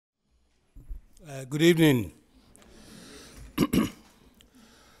Good evening.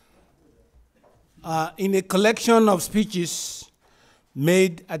 In a collection of speeches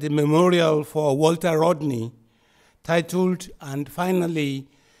made at the memorial for Walter Rodney, titled "And Finally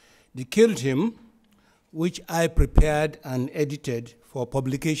They Killed Him," which I prepared and edited for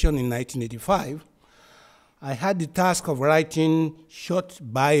publication in 1985, I had the task of writing short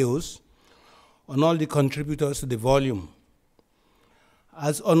bios on all the contributors to the volume.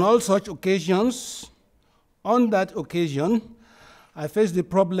 As on all such occasions, on that occasion, I faced the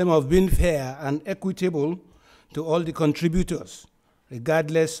problem of being fair and equitable to all the contributors,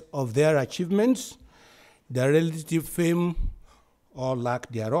 regardless of their achievements, their relative fame, or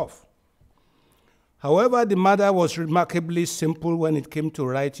lack thereof. However, the matter was remarkably simple when it came to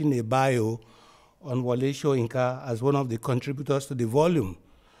writing a bio on Wole Soyinka as one of the contributors to the volume.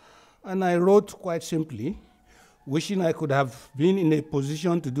 And I wrote quite simply, wishing I could have been in a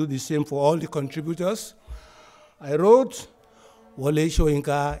position to do the same for all the contributors. I wrote, Wole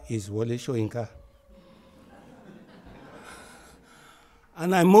Soyinka is Wole Soyinka.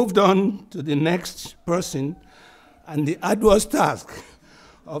 And I moved on to the next person and the arduous task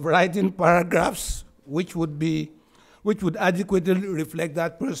of writing paragraphs which would adequately reflect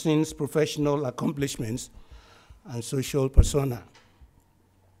that person's professional accomplishments and social persona.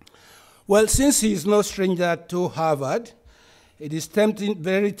 Well, since he is no stranger to Harvard, it is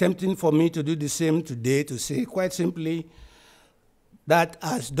very tempting for me to do the same today, to say quite simply that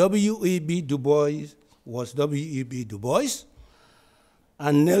as W.E.B. Du Bois was W.E.B. Du Bois,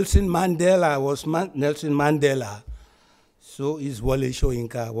 and Nelson Mandela was Nelson Mandela, so is Wole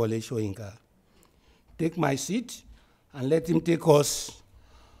Soyinka Wole Soyinka. Take my seat and let him take us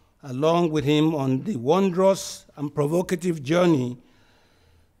along with him on the wondrous and provocative journey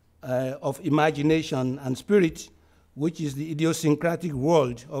of imagination and spirit, which is the idiosyncratic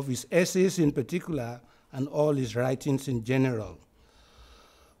world of his essays in particular and all his writings in general.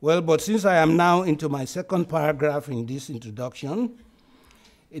 Well, but since I am now into my second paragraph in this introduction,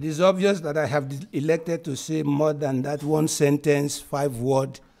 it is obvious that I have elected to say more than that one-sentence,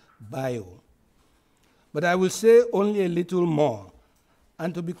 5-word bio. But I will say only a little more.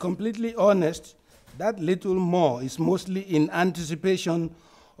 And to be completely honest, that little more is mostly in anticipation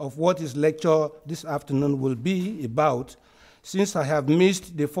of what his lecture this afternoon will be about, since I have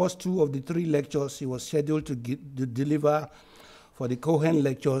missed the first 2 of the 3 lectures he was scheduled to deliver for the Cohen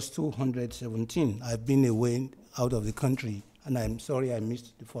Lectures 217. I've been away out of the country, and I'm sorry I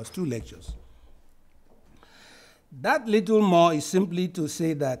missed the first 2 lectures. That little more is simply to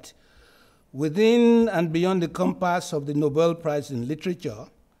say that within and beyond the compass of the Nobel Prize in Literature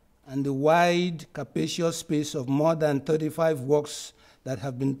and the wide, capacious space of more than 35 works that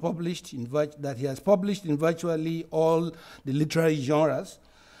have been published that he has published in virtually all the literary genres,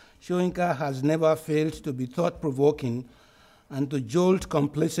 Soyinka has never failed to be thought-provoking and to jolt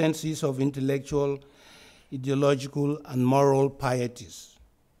complacencies of intellectual, ideological, and moral pieties,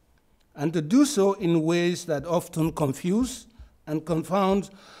 and to do so in ways that often confuse and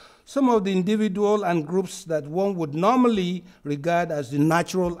confound some of the individual and groups that one would normally regard as the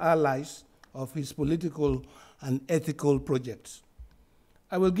natural allies of his political and ethical projects.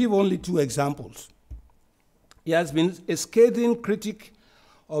 I will give only 2 examples. He has been a scathing critic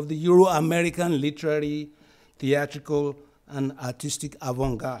of the Euro-American literary, theatrical, and artistic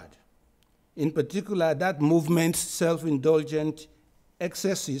avant-garde. In particular, that movement's self-indulgent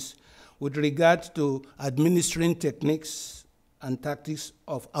excesses with regard to administering techniques and tactics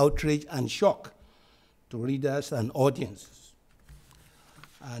of outrage and shock to readers and audiences.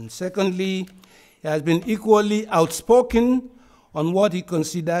 And secondly, he has been equally outspoken on what he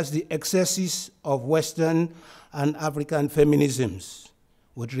considers the excesses of Western and African feminisms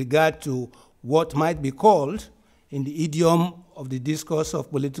with regard to what might be called, in the idiom of the discourse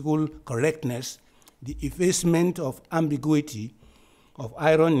of political correctness, the effacement of ambiguity, of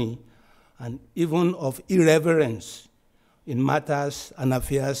irony, and even of irreverence in matters and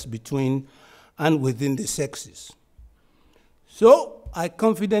affairs between and within the sexes. So I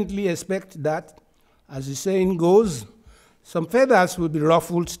confidently expect that, as the saying goes, some feathers will be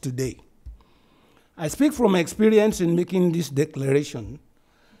ruffled today. I speak from experience in making this declaration,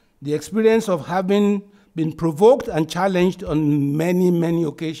 the experience of having been provoked and challenged on many, many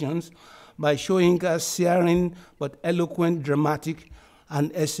occasions by Soyinka's searing but eloquent, dramatic,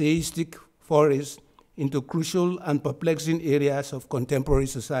 and essayistic forays into crucial and perplexing areas of contemporary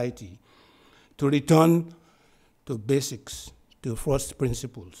society, to return to basics, to first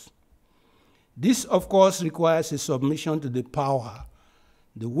principles. This, of course, requires a submission to the power,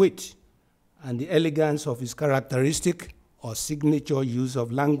 the wit, and the elegance of his characteristic or signature use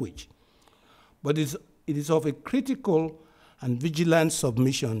of language. but it is of a critical and vigilant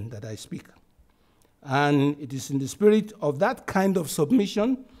submission that I speak. And it is in the spirit of that kind of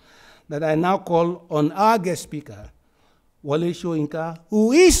submission that I now call on our guest speaker, Wole Soyinka,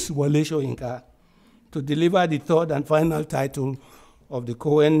 who is Wole Soyinka, to deliver the third and final title of the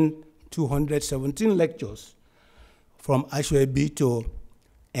Cohen 217 lectures, From Ashwebi to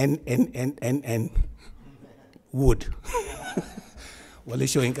NNNNN Wood. Wole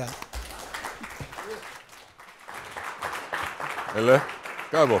Soyinka. Hello?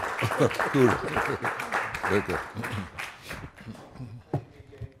 Cabo. Cool. Okay.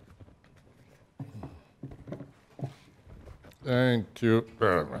 Thank you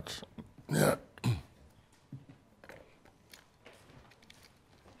very much. Yeah.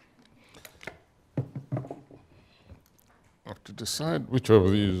 I have to decide which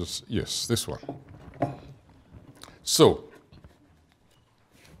of these. Yes, this one. So,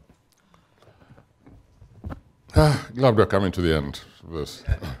 glad we're coming to the end of this.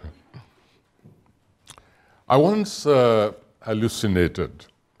 I once hallucinated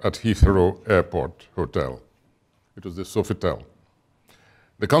at Heathrow Airport Hotel. It was the Sofitel.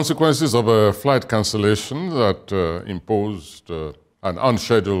 The consequences of a flight cancellation that imposed an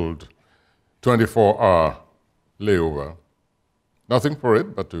unscheduled 24-hour layover. Nothing for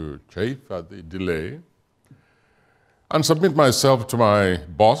it but to chafe at the delay and submit myself to my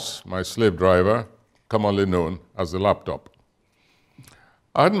boss, my slave driver, commonly known as the laptop.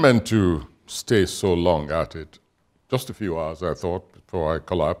 I hadn't meant to stay so long at it. Just a few hours, I thought, before I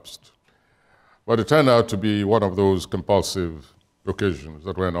collapsed. But it turned out to be one of those compulsive occasions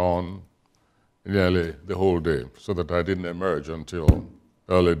that went on nearly the whole day, so that I didn't emerge until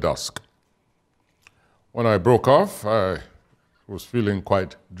early dusk. When I broke off, I was feeling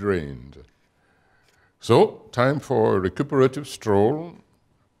quite drained. So, time for a recuperative stroll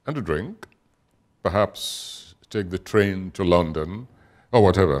and a drink, perhaps take the train to London, or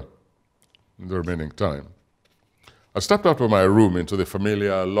whatever, in the remaining time. I stepped out of my room into the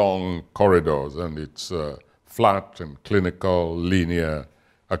familiar long corridors and its flat and clinical linear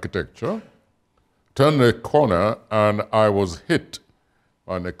architecture, turned a corner, and I was hit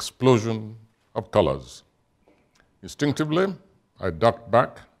by an explosion of colors. Instinctively, I ducked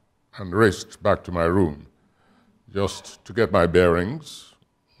back and raced back to my room, just to get my bearings,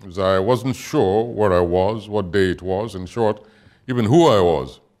 as I wasn't sure where I was, what day it was, in short, even who I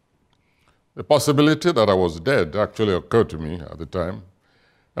was. The possibility that I was dead actually occurred to me at the time,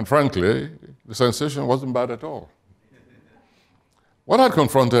 and frankly, the sensation wasn't bad at all. What had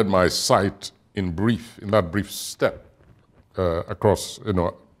confronted my sight in that brief step across,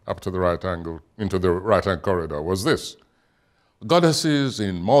 up to the right angle, into the right-hand corridor, was this. Goddesses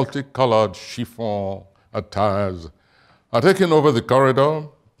in multicolored chiffon attires are taking over the corridor,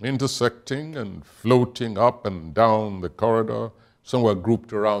 intersecting and floating up and down the corridor. Some were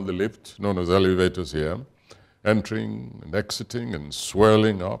grouped around the lift, known as elevators here, entering and exiting and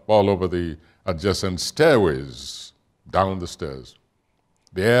swirling up all over the adjacent stairways down the stairs.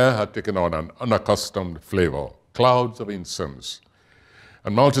 The air had taken on an unaccustomed flavor, clouds of incense,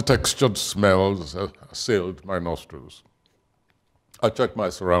 and multi-textured smells assailed my nostrils. I checked my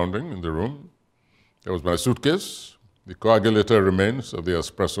surrounding in the room. There was my suitcase, the coagulated remains of the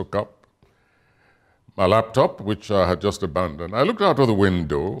espresso cup, my laptop, which I had just abandoned. I looked out of the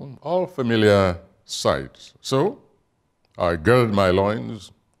window, all familiar sights. So I girded my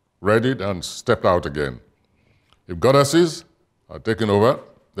loins, readied, and stepped out again. If goddesses had taken over,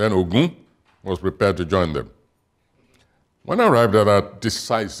 then Ogun was prepared to join them. When I arrived at that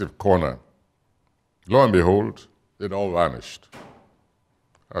decisive corner, lo and behold, they'd all vanished.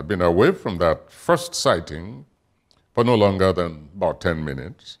 I'd been away from that first sighting for no longer than about 10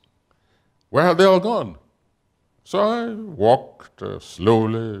 minutes. Where had they all gone? So I walked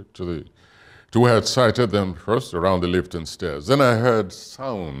slowly to where I had sighted them first, around the lift and stairs. Then I heard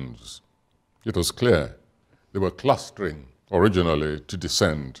sounds. It was clear. They were clustering originally to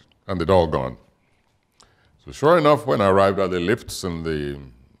descend, and they'd all gone. So sure enough, when I arrived at the lifts and the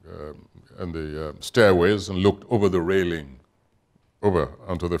stairways and looked over the railing, over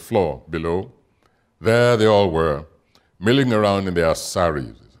onto the floor below, there they all were, milling around in their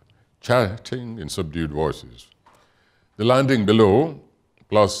saris, chatting in subdued voices. The landing below,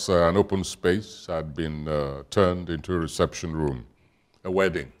 plus an open space, had been turned into a reception room, a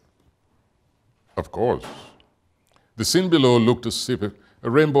wedding. Of course. The scene below looked as if a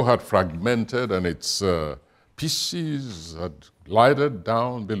rainbow had fragmented and its pieces had glided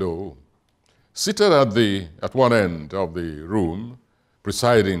down below. Seated at one end of the room,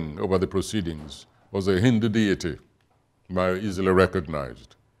 presiding over the proceedings, was a Hindu deity, whom I easily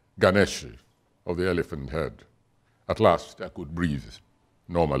recognized, Ganeshi, of the elephant head. At last, I could breathe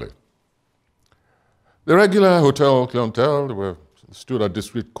normally. The regular hotel clientele, they were stood at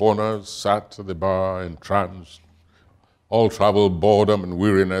discreet corners, sat at the bar, entranced. All travel, boredom, and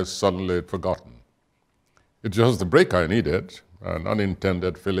weariness suddenly forgotten. It's just the break I needed, an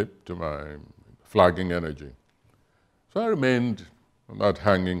unintended fillip to my flagging energy. So I remained on that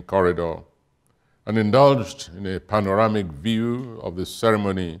hanging corridor and indulged in a panoramic view of the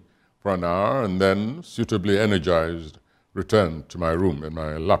ceremony for an hour, and then, suitably energized, returned to my room and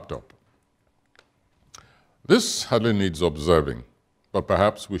my laptop. This hardly needs observing, but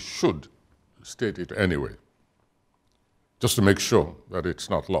perhaps we should state it anyway, just to make sure that it's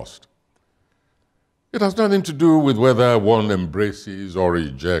not lost. It has nothing to do with whether one embraces or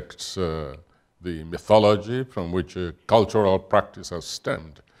rejects the mythology from which a cultural practice has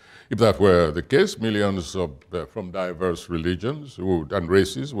stemmed. If that were the case, millions from diverse religions and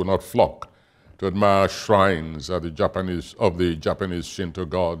races would not flock to admire shrines of the Japanese Shinto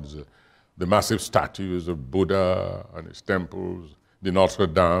gods, the massive statues of Buddha and his temples, the Notre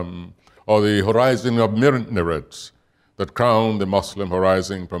Dame, or the horizon of minarets that crown the Muslim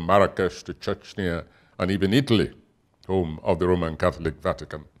horizon from Marrakesh to Chechnya and even Italy, home of the Roman Catholic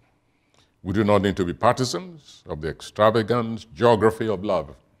Vatican. We do not need to be partisans of the extravagant geography of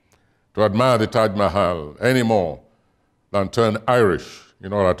love to admire the Taj Mahal any more than turn Irish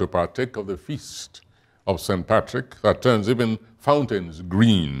in order to partake of the feast of St. Patrick that turns even fountains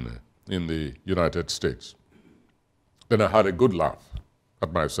green in the United States. Then I had a good laugh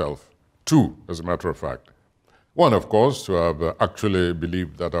at myself, two, as a matter of fact. One, of course, to have actually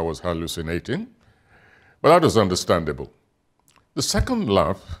believed that I was hallucinating, but that was understandable. The second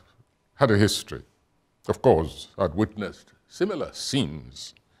laugh had a history. Of course, I'd witnessed similar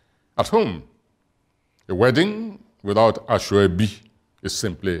scenes at home. A wedding without Ashwebi is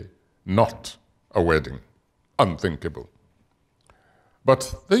simply not a wedding. Unthinkable.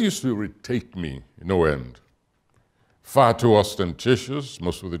 But they used to irritate me no end. Far too ostentatious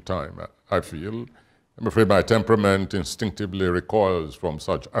most of the time, I feel. I'm afraid my temperament instinctively recoils from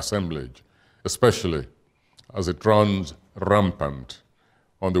such assemblage, especially as it runs rampant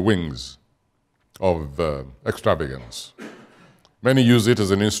on the wings of extravagance. Many use it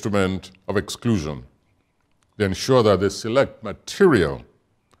as an instrument of exclusion. They ensure that they select material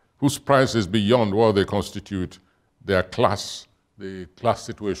whose price is beyond what they constitute their class, the class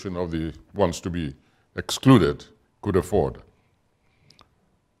situation of the ones to be excluded could afford.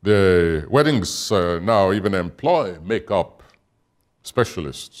 The weddings now even employ makeup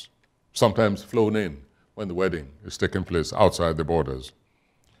specialists, sometimes flown in when the wedding is taking place outside the borders.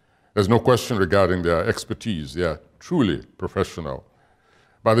 There's no question regarding their expertise. They are truly professional.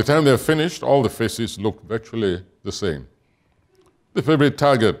 By the time they're finished, all the faces look virtually the same. The favorite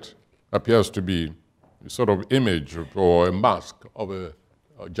target appears to be a sort of image or a mask of a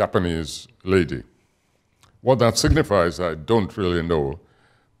Japanese lady. What that signifies, I don't really know,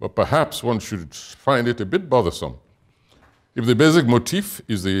 but perhaps one should find it a bit bothersome. If the basic motif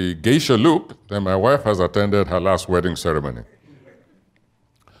is the geisha look, then my wife has attended her last wedding ceremony.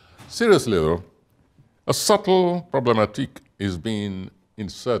 Seriously though, a subtle problematic is being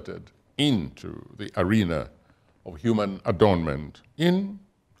inserted into the arena of human adornment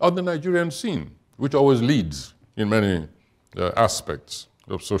on the Nigerian scene, which always leads in many aspects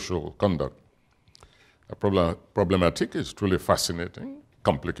of social conduct. A problematic is truly fascinating,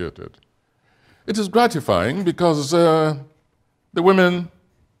 complicated. It is gratifying because the women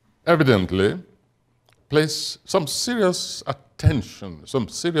evidently place some serious attention, some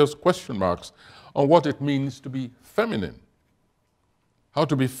serious question marks on what it means to be feminine. How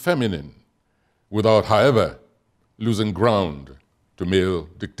to be feminine without, however, losing ground to male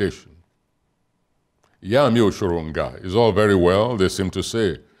dictation. Yami Oshoronga is all very well, they seem to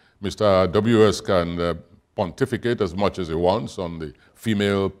say. Mr. W.S. can pontificate as much as he wants on the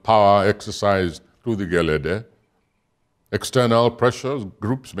female power exercised through the Gelede. External pressures,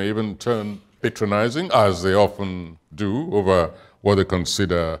 groups may even turn patronizing, as they often do, over what they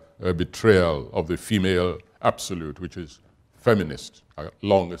consider a betrayal of the female absolute, which is feminist,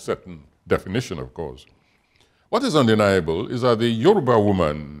 along a certain definition, of course. What is undeniable is that the Yoruba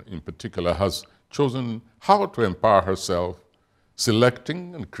woman, in particular, has chosen how to empower herself,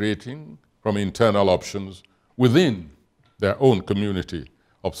 selecting and creating from internal options within their own community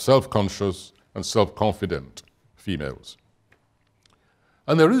of self-conscious and self-confident females.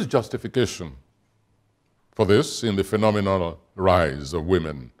 And there is justification for this in the phenomenal rise of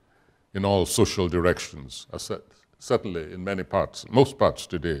women in all social directions, certainly in many parts, most parts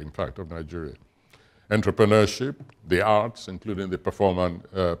today, in fact, of Nigeria. entrepreneurship, the arts, including the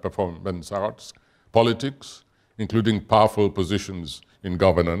performance arts, politics, including powerful positions in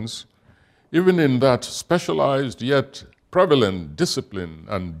governance, even in that specialized yet prevalent discipline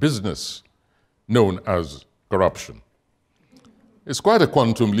and business known as corruption. It's quite a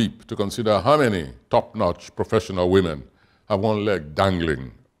quantum leap to consider how many top-notch professional women have one leg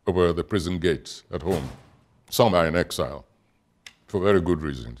dangling over the prison gates at home. Some are in exile for very good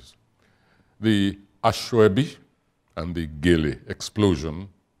reasons. The Ashwebi and the Gele explosion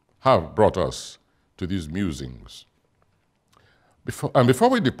have brought us to these musings. Before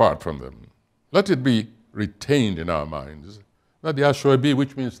we depart from them, let it be retained in our minds that the Ashwebi,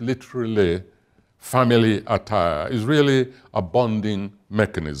 which means literally family attire, is really a bonding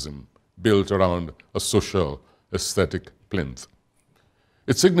mechanism built around a social aesthetic plinth.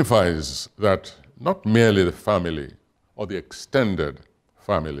 It signifies that not merely the family or the extended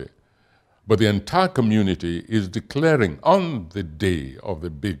family, but the entire community is declaring on the day of the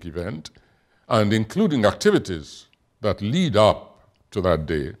big event, and including activities that lead up to that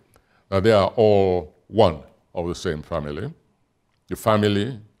day, that they are all one of the same family, the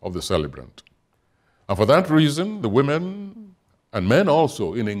family of the celebrant. And for that reason, the women and men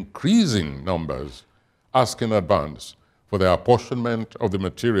also, in increasing numbers, ask in advance for the apportionment of the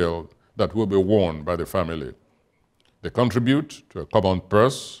material that will be worn by the family. They contribute to a common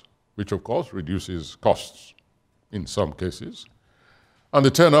purse, which of course reduces costs in some cases, and they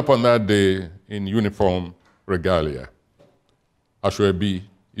turn up on that day in uniform regalia. Ashwebi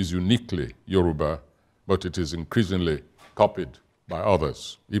is uniquely Yoruba, but it is increasingly copied by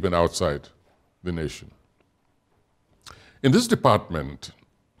others, even outside the nation. In this department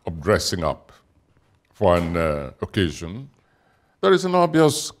of dressing up for an occasion, there is an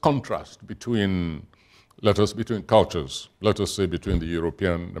obvious contrast between cultures, let us say between the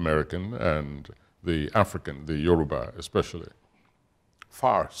European American and the African, the Yoruba especially.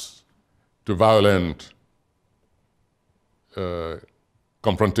 Farce to violent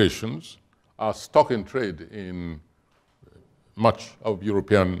confrontations are stock in trade in much of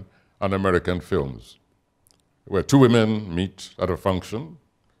European and American films, where two women meet at a function,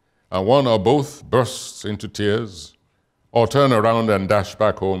 and one or both bursts into tears or turn around and dash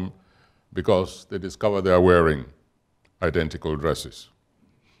back home because they discover they are wearing identical dresses.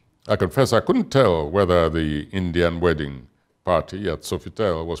 I confess I couldn't tell whether the Indian wedding party at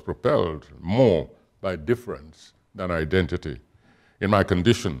Sofitel was propelled more by difference than identity. In my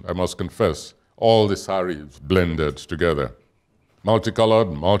condition, I must confess, all the saris blended together,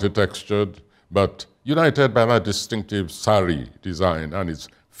 multicolored, multi-textured, but united by that distinctive sari design and its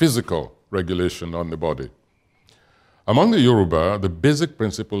physical regulation on the body. Among the Yoruba, the basic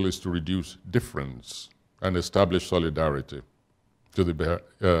principle is to reduce difference and establish solidarity to the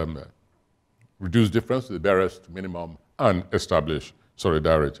reduce difference to the barest minimum and establish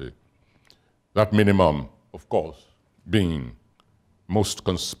solidarity. That minimum, of course, being most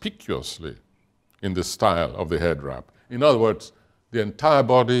conspicuously in the style of the head wrap. In other words, the entire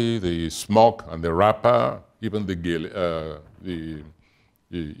body, the smock and the wrapper, even the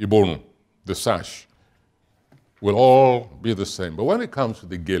ibonu, the sash, will all be the same. But when it comes to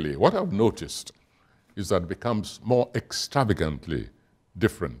the gele, what I've noticed is that it becomes more extravagantly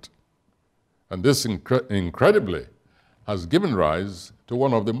different. And this incredibly has given rise to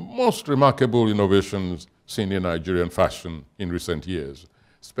one of the most remarkable innovations seen in Nigerian fashion in recent years,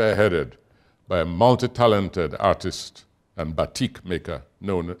 spearheaded by a multi-talented artist and batik maker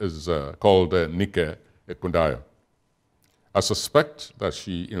known as called Nike Ekundayo. I suspect that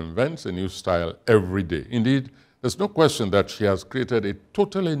she invents a new style every day. Indeed, there's no question that she has created a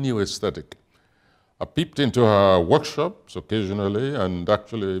totally new aesthetic. I peeped into her workshops occasionally and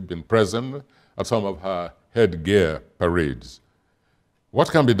actually been present at some of her headgear parades. What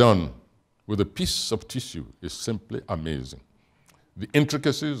can be done with a piece of tissue is simply amazing. The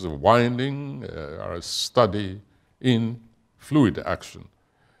intricacies of winding are a study in fluid action.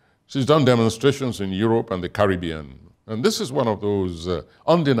 She's done demonstrations in Europe and the Caribbean, and this is one of those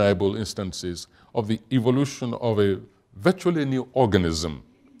undeniable instances of the evolution of a virtually new organism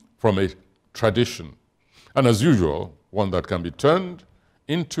from a tradition, and as usual, one that can be turned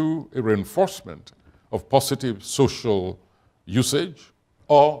into a reinforcement of positive social usage,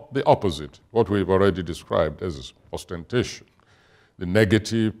 or the opposite, what we've already described as ostentation, the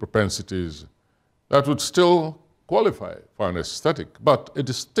negative propensities that would still qualify for an aesthetic, but a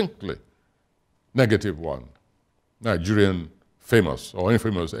distinctly negative one. Nigerian famous or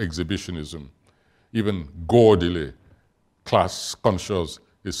infamous exhibitionism, even gaudily class-conscious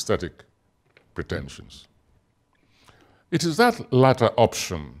aesthetic pretensions. It is that latter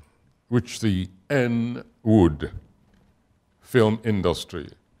option which the YWOOD film industry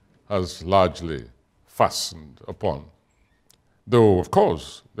has largely fastened upon. Though, of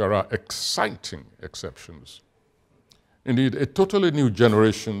course, there are exciting exceptions. Indeed, a totally new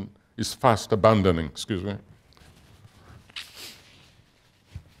generation is fast abandoning,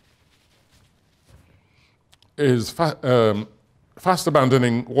 fast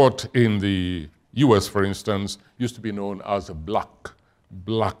abandoning what in the US, for instance, used to be known as black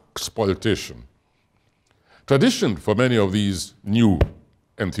exploitation. Tradition for many of these new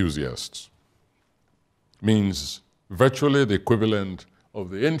enthusiasts means virtually the equivalent of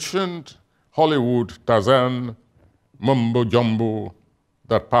the ancient Hollywood Tarzan mumbo-jumbo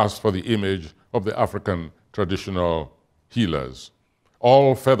that passed for the image of the African traditional healers.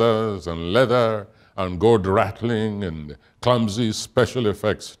 All feathers and leather and gourd rattling and clumsy special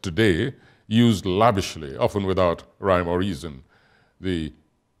effects today used lavishly, often without rhyme or reason. The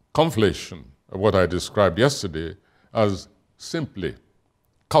conflation of what I described yesterday as simply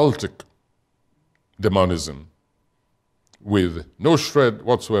cultic demonism with no shred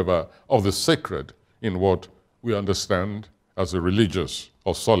whatsoever of the sacred in what we understand as a religious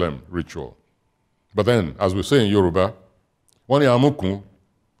or solemn ritual. But then, as we say in Yoruba, wọ́n ní amúkùn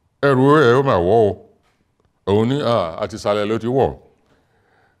ẹrù ẹ̀ ó máa wọ̀ òun ní àti ìsàlẹ̀ ló ti wọ̀.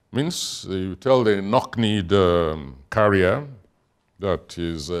 Means you tell the knock-kneed carrier that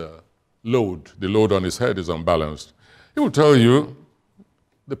his load on his head is unbalanced. He will tell you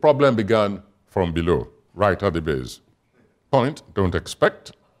the problem began from below, right at the base. Point, don't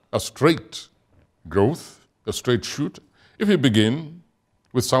expect a straight growth, a straight shoot, if you begin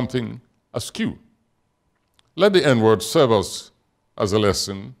with something askew. Let the N-word serve us as a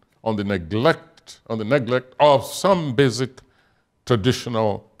lesson on the neglect of some basic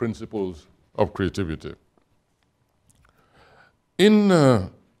traditional principles of creativity. In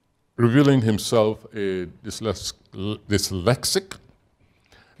revealing himself a dyslexic,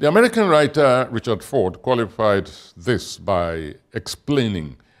 the American writer Richard Ford qualified this by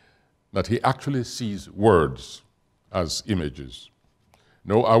explaining that he actually sees words as images.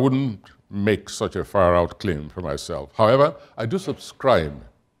 No, I wouldn't make such a far-out claim for myself. However, I do subscribe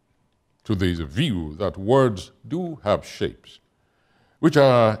to the view that words do have shapes, which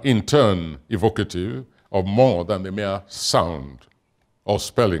are in turn evocative of more than the mere sound or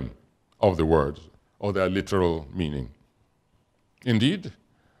spelling of the words or their literal meaning. Indeed,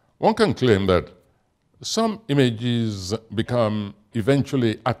 one can claim that some images become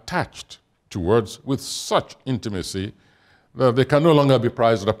eventually attached to words with such intimacy that they can no longer be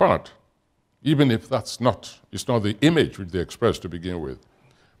prized apart, even if it's not the image which they express to begin with.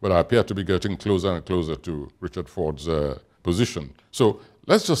 But I appear to be getting closer and closer to Richard Ford's position. So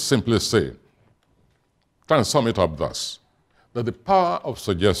let's just simply say, try and sum it up thus, that the power of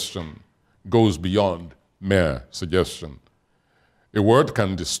suggestion goes beyond mere suggestion. A word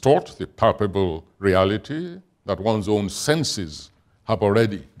can distort the palpable reality that one's own senses have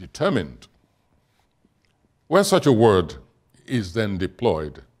already determined. When such a word is then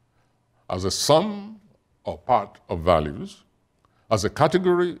deployed as a sum or part of values, as a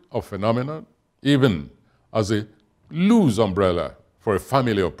category of phenomena, even as a loose umbrella for a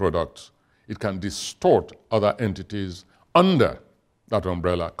family of products, it can distort other entities under that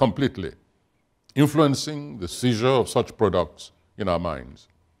umbrella completely, influencing the seizure of such products in our minds.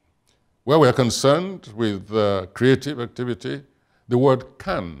 Where we are concerned with creative activity, the word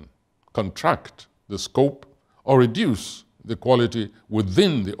can contract the scope or reduce the quality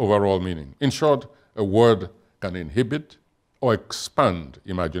within the overall meaning. In short, a word can inhibit or expand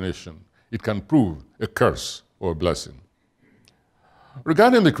imagination. It can prove a curse or a blessing.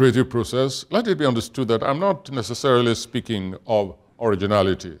 Regarding the creative process, let it be understood that I'm not necessarily speaking of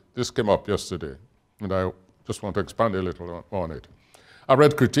originality. This came up yesterday, and I just want to expand a little on it. I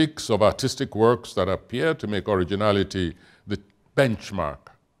read critiques of artistic works that appear to make originality the benchmark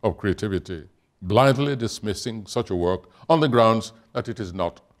of creativity, blindly dismissing such a work on the grounds that it is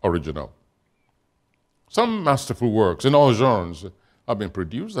not original. Some masterful works in all genres have been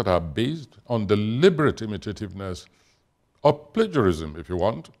produced that are based on deliberate imitativeness or plagiarism, if you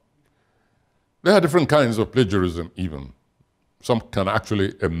want. There are different kinds of plagiarism even. Some can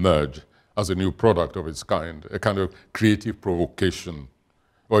actually emerge as a new product of its kind, a kind of creative provocation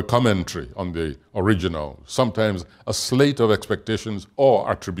or a commentary on the original, sometimes a slate of expectations or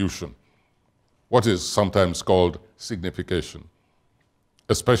attribution, what is sometimes called signification,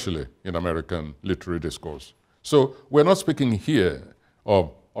 especially in American literary discourse. So we're not speaking here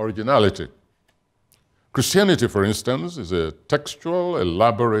of originality. Christianity, for instance, is a textual,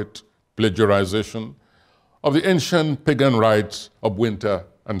 elaborate plagiarization of the ancient pagan rites of winter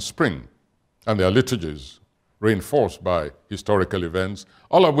and spring, and their liturgies, reinforced by historical events,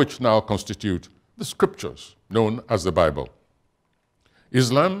 all of which now constitute the scriptures known as the Bible.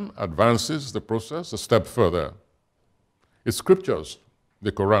 Islam advances the process a step further. Its scriptures,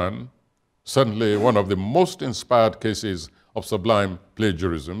 the Quran, certainly one of the most inspired cases of sublime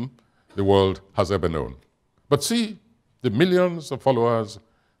plagiarism the world has ever known. But see the millions of followers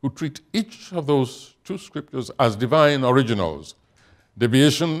who treat each of those two scriptures as divine originals,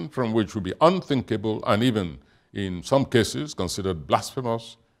 deviation from which would be unthinkable and even, in some cases, considered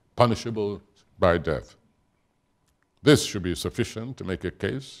blasphemous, punishable by death. This should be sufficient to make a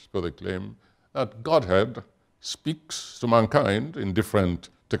case for the claim that Godhead speaks to mankind in different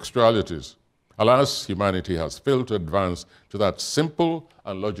textualities. Alas, humanity has failed to advance to that simple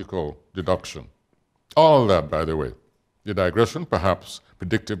and logical deduction. All that, by the way, the digression perhaps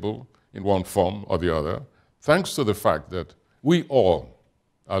predictable in one form or the other, thanks to the fact that we all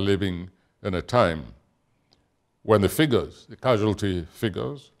are living in a time when the figures, the casualty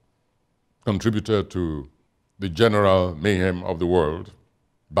figures, contributed to the general mayhem of the world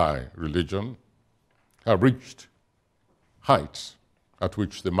by religion, have reached heights at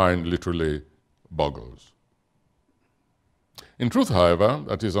which the mind literally boggles. In truth, however,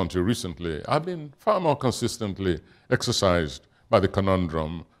 that is until recently, I've been far more consistently exercised by the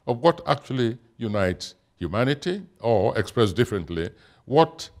conundrum of what actually unites humanity, or expressed differently,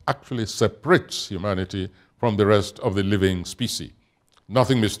 what actually separates humanity from the rest of the living species.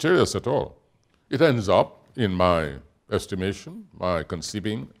 Nothing mysterious at all. It ends up, in my estimation, my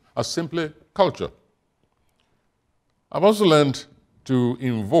conceiving, as simply culture. I've also learned to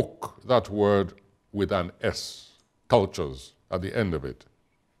invoke that word with an S, cultures, at the end of it.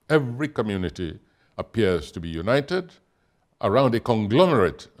 Every community appears to be united around a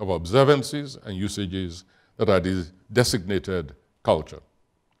conglomerate of observances and usages that are designated culture.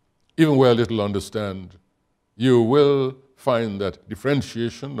 Even where little understand, you will find that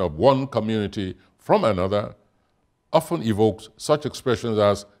differentiation of one community from another often evokes such expressions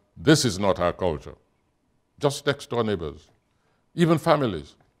as, "This is not our culture." Just next-door neighbors, even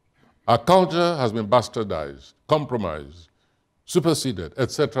families. Our culture has been bastardized, compromised, superseded,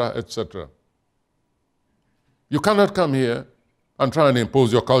 etc., etc. You cannot come here and try and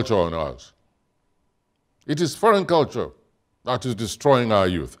impose your culture on us. It is foreign culture that is destroying our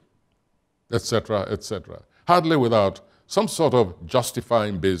youth, etc., etc. Hardly without some sort of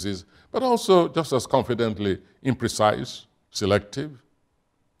justifying basis, but also just as confidently imprecise, selective.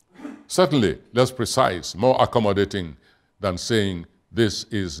 Certainly less precise, more accommodating than saying this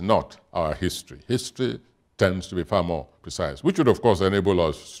is not our history. History tends to be far more precise, which would of course enable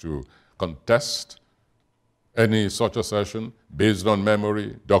us to contest any such assertion based on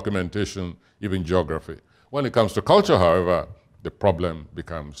memory, documentation, even geography. When it comes to culture, however, the problem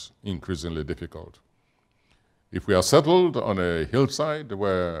becomes increasingly difficult. If we are settled on a hillside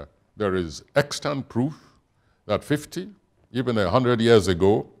where there is extant proof that 50, even 100 years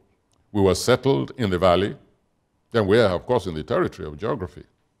ago, we were settled in the valley, then we are, of course, in the territory of geography,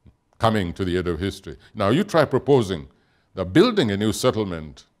 coming to the aid of history. Now, you try proposing that building a new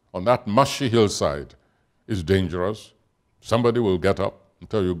settlement on that mushy hillside is dangerous. Somebody will get up and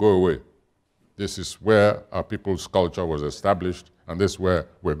tell you, go away. This is where our people's culture was established, and this is where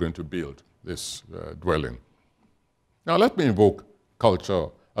we're going to build this dwelling. Now, let me invoke culture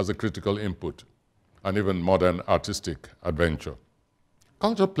as a critical input, and even modern artistic adventure.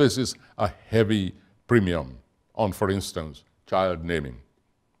 Culture places a heavy premium on, for instance, child naming.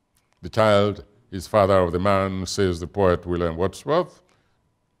 The child is father of the man, says the poet William Wordsworth.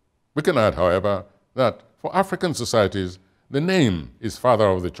 We can add, however, that for African societies, the name is father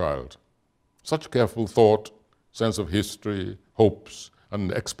of the child. Such careful thought, sense of history, hopes,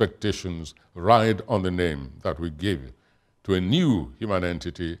 and expectations ride on the name that we give to a new human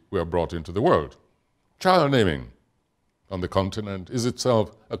entity we have brought into the world. Child naming on the continent is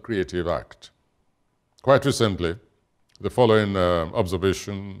itself a creative act. Quite recently, the following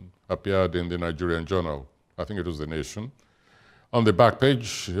observation appeared in the Nigerian journal, I think it was The Nation. On the back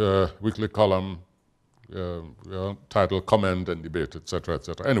page, weekly column, title, Comment and Debate, etc.,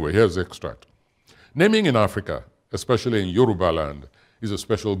 etc. Anyway, here's the extract. Naming in Africa, especially in Yoruba land, is a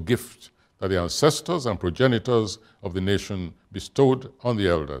special gift that the ancestors and progenitors of the nation bestowed on the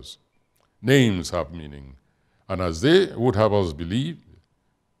elders. Names have meaning, and as they would have us believe,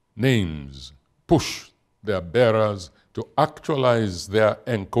 names push their bearers to actualize their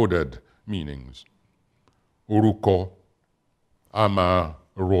encoded meanings. Uruko, Ama,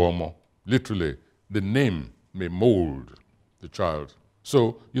 Romo. Literally, the name may mold the child.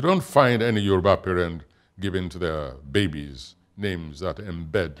 So you don't find any Yoruba parent giving to their babies names that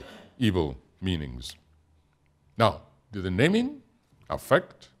embed evil meanings. Now, did the naming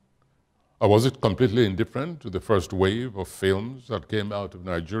affect, or was it completely indifferent to the first wave of films that came out of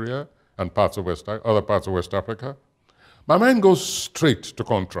Nigeria and other parts of West Africa? My mind goes straight to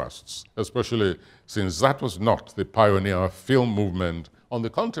contrasts, especially since that was not the pioneer film movement on the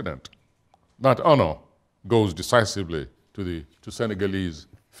continent. That honor goes decisively to Senegalese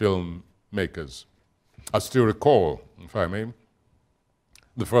filmmakers. I still recall, if I may,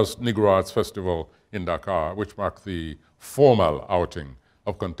 the first Negro Arts Festival in Dakar, which marked the formal outing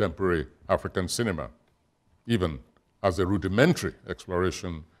of contemporary African cinema, even as a rudimentary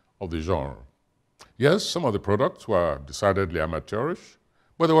exploration of the genre. Yes, some of the products were decidedly amateurish,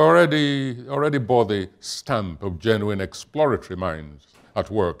 but they were already bore the stamp of genuine exploratory minds at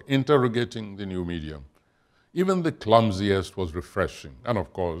work, interrogating the new medium. Even the clumsiest was refreshing, and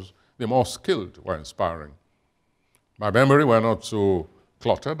of course, the more skilled were inspiring. My memory were not so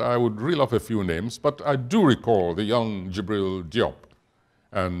cluttered. I would reel off a few names, but I do recall the young Jibril Diop,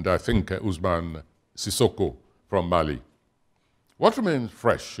 and I think Ousmane Sissoko from Mali. What remains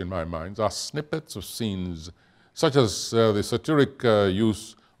fresh in my mind are snippets of scenes such as the satiric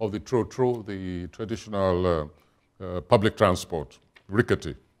use of the trotro, the traditional public transport,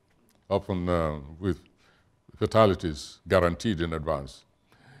 rickety, often with fatalities guaranteed in advance.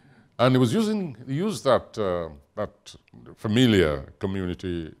 And he used that familiar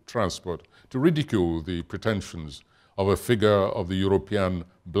community transport to ridicule the pretensions of a figure of the European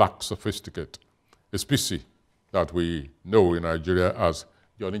black sophisticate, a species that we know in Nigeria as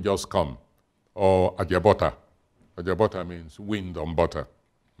Johnny Just Come, or Adiabota. Adiabota means wind on butter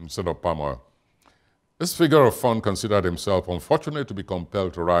instead of palm oil. This figure of fun considered himself unfortunate to be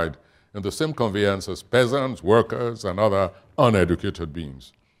compelled to ride in the same conveyance as peasants, workers, and other uneducated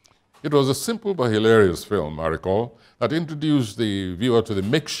beings. It was a simple but hilarious film, I recall, that introduced the viewer to the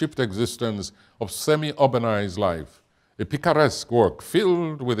makeshift existence of semi-urbanized life, a picaresque work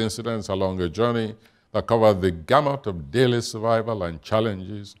filled with incidents along a journey that covered the gamut of daily survival and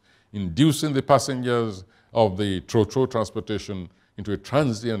challenges, inducing the passengers of the trotro transportation into a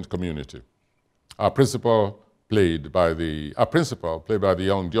transient community. Our principal, played by the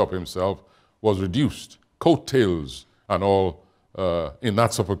young Diop himself, was reduced, coattails and all, in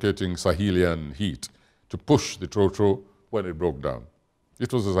that suffocating Sahelian heat, to push the trotro when it broke down.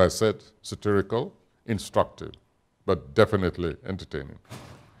 It was, as I said, satirical, instructive, but definitely entertaining.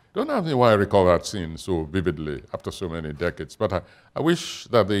 Don't ask me why I recall that scene so vividly after so many decades, but I wish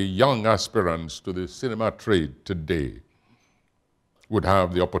that the young aspirants to the cinema trade today would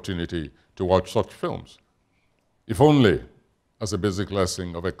have the opportunity to watch such films, if only as a basic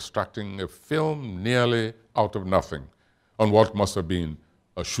lesson of extracting a film nearly out of nothing on what must have been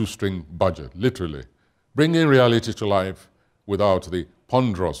a shoestring budget, literally, bringing reality to life without the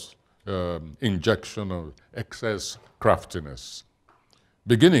ponderous injection of excess craftiness.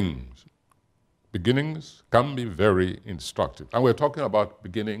 Beginnings can be very instructive. And we're talking about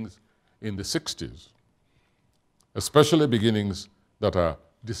beginnings in the 60s, especially beginnings that are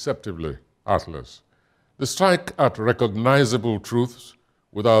deceptively artless. They strike at recognizable truths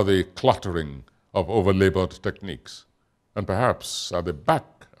without the cluttering of overlabored techniques. And perhaps at the back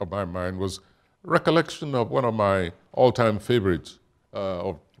of my mind was recollection of one of my all-time favorites in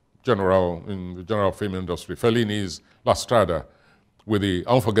the general film industry, Fellini's La Strada, with the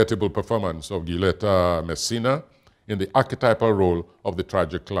unforgettable performance of Giulietta Messina in the archetypal role of the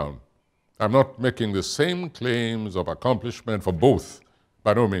tragic clown. I'm not making the same claims of accomplishment for both,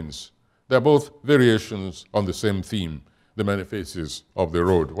 by no means. They're both variations on the same theme, the many faces of the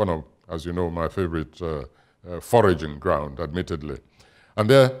road, one of, as you know, my favorite foraging ground, admittedly. And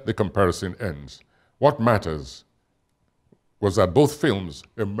there the comparison ends. What matters was that both films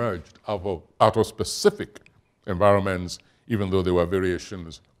emerged out of specific environments, even though they were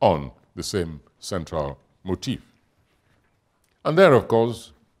variations on the same central motif. And there, of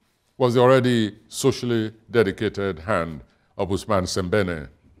course, was the already socially dedicated hand of Ousmane Sembene,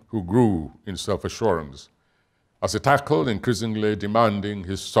 who grew in self-assurance as he tackled increasingly demanding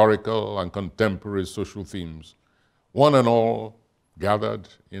historical and contemporary social themes, one and all gathered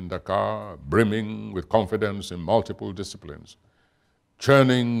in Dakar, brimming with confidence in multiple disciplines,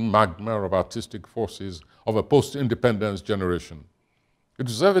 churning magma of artistic forces of a post-independence generation.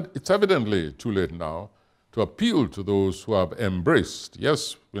 It's evidently too late now to appeal to those who have embraced,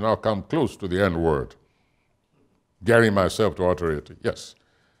 yes, we now come close to the N word, daring myself to utter it, yes,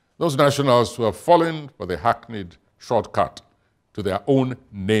 those nationals who have fallen for the hackneyed shortcut to their own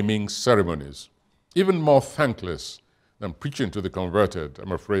naming ceremonies. Even more thankless than preaching to the converted,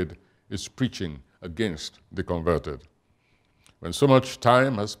 I'm afraid, is preaching against the converted. when so much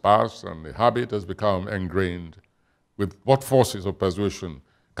time has passed and the habit has become ingrained, with what forces of persuasion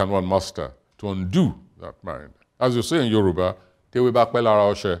can one muster to undo that mind? As you say in Yoruba, if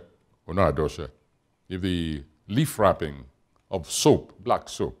the leaf wrapping of soap, black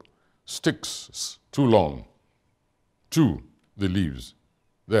soap, sticks too long to the leaves,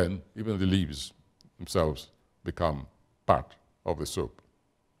 then even the leaves themselves become part of the soap.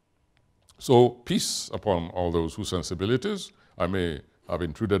 So peace upon all those whose sensibilities I may have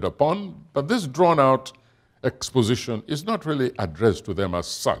intruded upon, but this drawn-out exposition is not really addressed to them as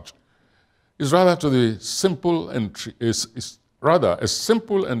such. It's rather to the simple is rather a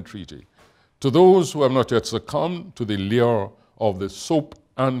simple entreaty to those who have not yet succumbed to the lure of the soap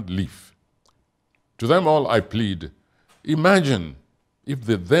and leaf. To them all I plead, imagine if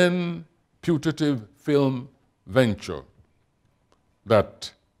the then putative film venture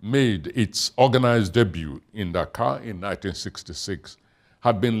that made its organized debut in Dakar in 1966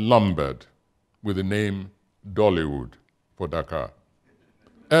 had been lumbered with the name Dollywood for Dakar.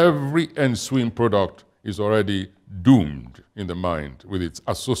 Every ensuing product is already doomed in the mind with its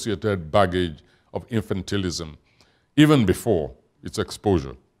associated baggage of infantilism, even before its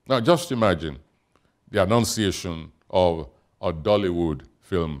exposure. Now just imagine the annunciation of a Dollywood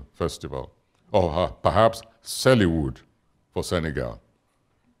film festival, or perhaps Cellywood for Senegal.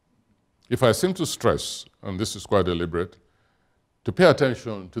 If I seem to stress, and this is quite deliberate, to pay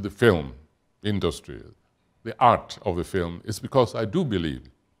attention to the film industry, the art of the film, is because I do believe,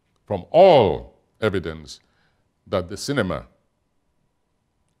 from all evidence, that the cinema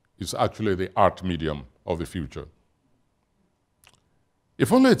is actually the art medium of the future.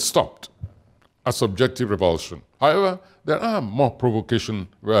 If only it stopped at subjective revulsion. However, there are more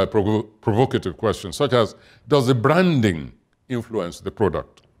provocative questions, such as, does the branding influence the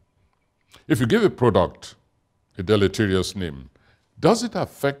product? If you give a product a deleterious name, does it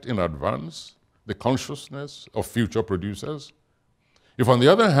affect in advance the consciousness of future producers? If, on the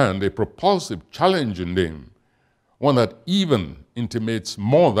other hand, a propulsive, challenging name, one that even intimates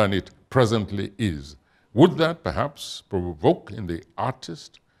more than it presently is, would that perhaps provoke in the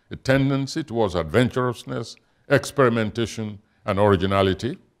artist a tendency towards adventurousness, experimentation, and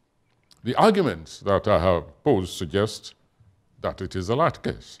originality? The arguments that I have posed suggest that it is the latter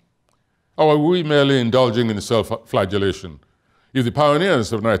case. Or are we merely indulging in self-flagellation? If the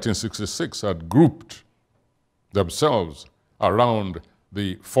pioneers of 1966 had grouped themselves around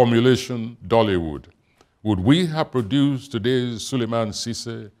the formulation Dollywood, would we have produced today's Suleiman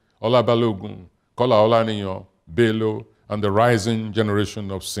Sise, Ola Balogun, Kola Olaniyan, Bello, and the rising generation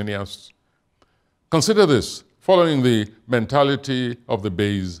of cineasts? Consider this, following the mentality of the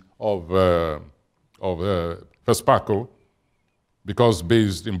base of Fespaco, because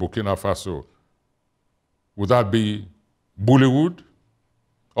based in Burkina Faso. Would that be Bollywood?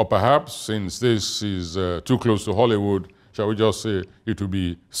 Or perhaps, since this is too close to Hollywood, shall we just say it would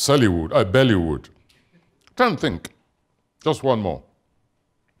be Bellywood? Try and think, just one more,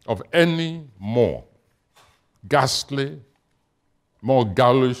 of any more ghastly, more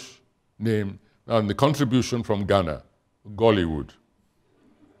ghoulish name than the contribution from Ghana, Gollywood.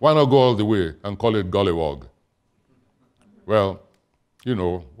 Why not go all the way and call it Gollywog? Well, you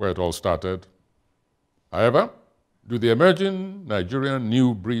know where it all started. However, do the emerging Nigerian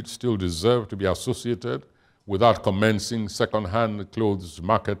new breed still deserve to be associated without commencing second-hand clothes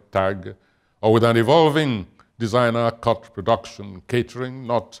market tag, or with an evolving designer cut production catering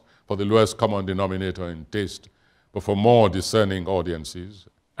not for the lowest common denominator in taste, but for more discerning audiences,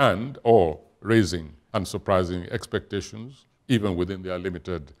 and or raising and surprising expectations, even within their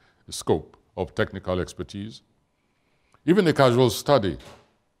limited scope of technical expertise? Even a casual study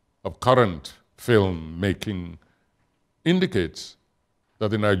of current film making indicates that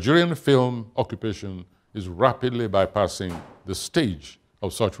the Nigerian film occupation is rapidly bypassing the stage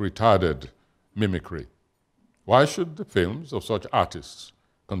of such retarded mimicry. Why should the films of such artists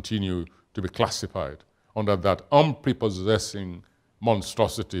continue to be classified under that unprepossessing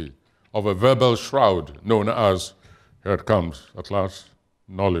monstrosity of a verbal shroud known as, here it comes at last,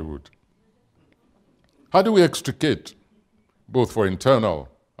 Nollywood? How do we extricate, both for internal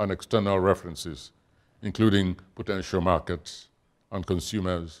and external references, including potential markets and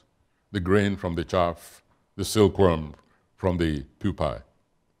consumers, the grain from the chaff, the silkworm from the pupae?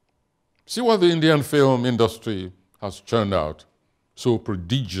 See what the Indian film industry has churned out so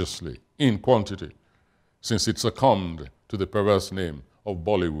prodigiously in quantity since it succumbed to the perverse name of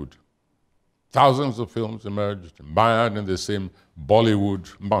Bollywood. Thousands of films emerged, mired in the same Bollywood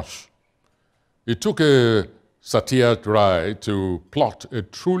mush. It took a Satyajit Ray to plot a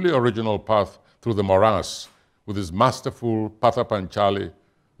truly original path through the morass with his masterful Patha Panchali,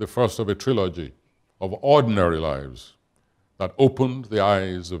 the first of a trilogy of ordinary lives that opened the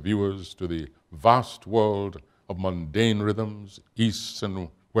eyes of viewers to the vast world of mundane rhythms, East and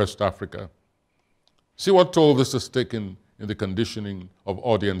West Africa. See what toll this has taken in the conditioning of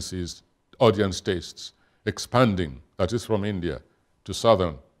audience tastes, expanding, that is from India, to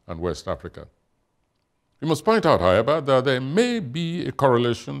Southern and West Africa. We must point out, however, that there may be a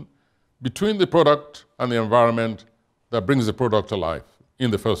correlation between the product and the environment that brings the product to life in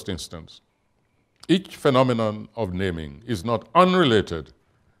the first instance. Each phenomenon of naming is not unrelated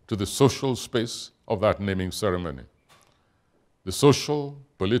to the social space of that naming ceremony. The social,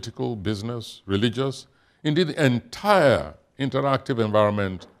 political, business, religious, indeed the entire interactive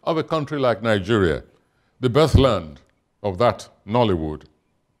environment of a country like Nigeria, the birthland of that Nollywood,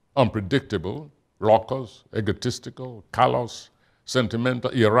 unpredictable, raucous, egotistical, callous,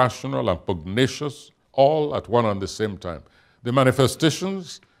 sentimental, irrational, and pugnacious, all at one and the same time. The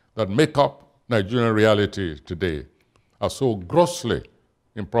manifestations that make up Nigerian reality today are so grossly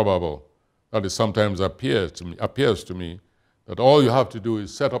improbable that it sometimes appears to me that all you have to do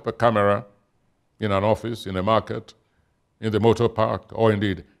is set up a camera in an office, in a market, in the motor park, or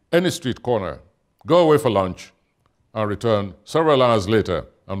indeed any street corner, go away for lunch, and return several hours later,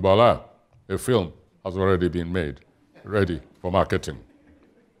 and voila, a film has already been made, ready for marketing.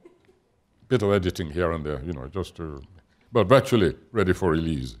 Bit of editing here and there, but virtually ready for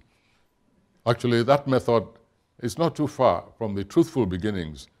release. Actually, that method is not too far from the truthful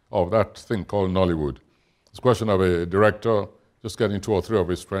beginnings of that thing called Nollywood. It's a question of a director just getting 2 or 3 of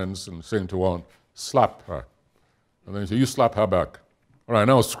his friends and saying to one, slap her. And then he says, you slap her back. All right,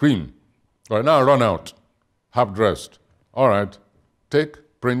 now scream. All right, now run out, half dressed. All right, take,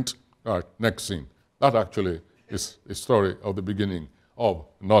 print, all right, next scene. That actually is a story of the beginning of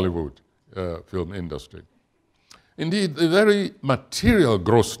Nollywood film industry. Indeed, the very material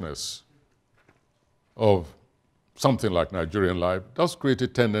grossness of something like Nigerian life does create a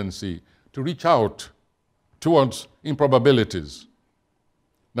tendency to reach out towards improbabilities.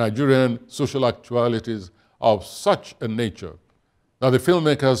 Nigerian social actualities are of such a nature that the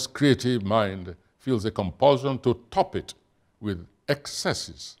filmmaker's creative mind feels a compulsion to top it with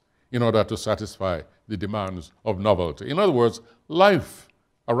excesses in order to satisfy the demands of novelty. In other words, life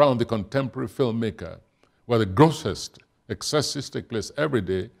around the contemporary filmmaker, where the grossest excesses take place every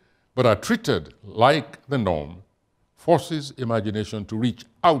day, but are treated like the norm, forces imagination to reach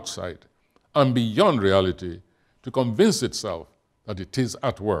outside and beyond reality to convince itself that it is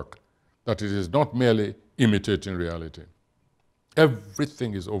at work, that it is not merely imitating reality.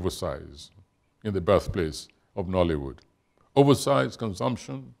 Everything is oversized in the birthplace of Nollywood. Oversized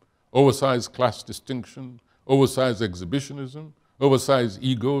consumption, oversized class distinction, oversized exhibitionism, oversized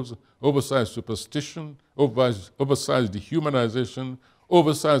egos, oversized superstition, oversized dehumanization,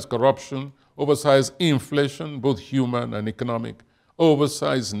 oversized corruption, oversized inflation, both human and economic,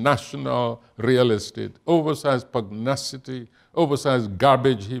 oversized national real estate, oversized pugnacity, oversized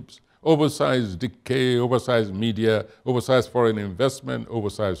garbage heaps, oversized decay, oversized media, oversized foreign investment,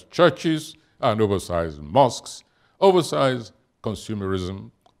 oversized churches and oversized mosques, oversized consumerism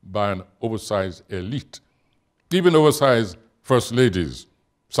by an oversized elite, even oversized first ladies,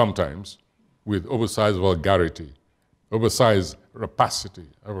 sometimes with oversized vulgarity, oversized rapacity,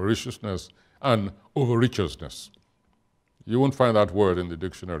 avariciousness, and overreaciousness. You won't find that word in the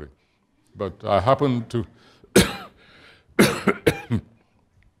dictionary, but I happen to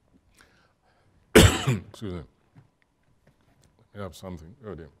excuse me. I have something.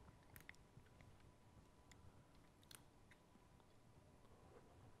 Oh dear.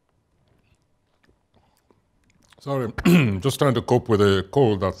 Sorry, just trying to cope with a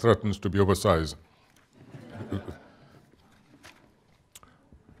cold that threatens to be oversized.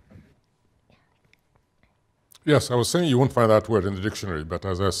 Yes, I was saying you won't find that word in the dictionary, but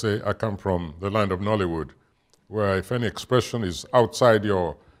as I say, I come from the land of Nollywood, where if any expression is outside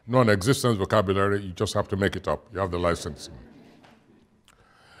your non-existent vocabulary, you just have to make it up. You have the license.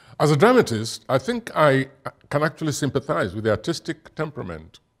 As a dramatist, I think I can actually sympathize with the artistic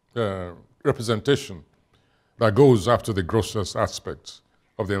temperament, representation that goes after the grossest aspects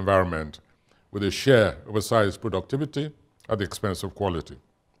of the environment with a sheer oversized productivity at the expense of quality.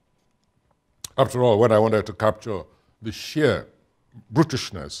 After all, when I wanted to capture the sheer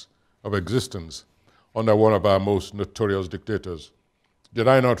brutishness of existence under one of our most notorious dictators, did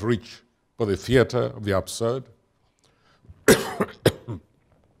I not reach for the theater of the absurd?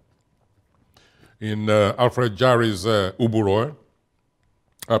 In Alfred Jarry's Uburoy,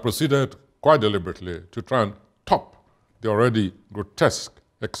 I proceeded quite deliberately to try and top the already grotesque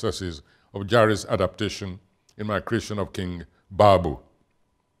excesses of Jarry's adaptation in my creation of King Babu.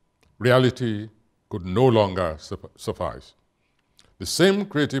 Reality could no longer suffice. The same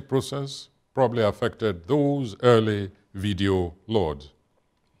creative process probably affected those early video lords.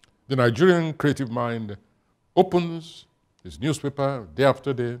 The Nigerian creative mind opens his newspaper day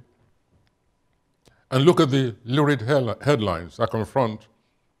after day and look at the lurid headlines that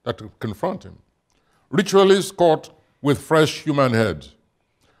confront him. Ritualists caught with fresh human heads.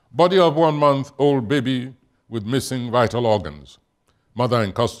 Body of 1-month-old baby with missing vital organs. Mother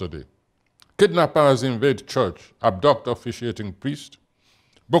in custody. Kidnappers invade church, abduct officiating priest.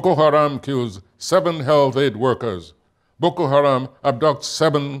 Boko Haram kills 7 health aid workers. Boko Haram abducts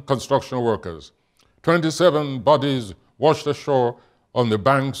 7 construction workers. 27 bodies washed ashore on the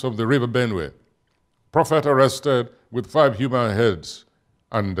banks of the River Benue. Prophet arrested with 5 human heads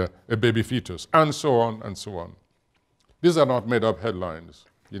and a baby fetus, and so on and so on. These are not made-up headlines,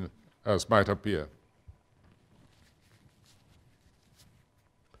 as might appear.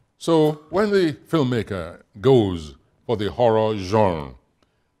 So when the filmmaker goes for the horror genre,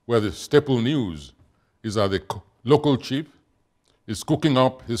 where the staple news is that the local chief is cooking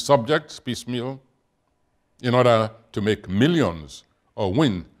up his subjects piecemeal in order to make millions or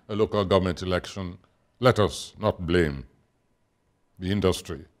win a local government election, let us not blame the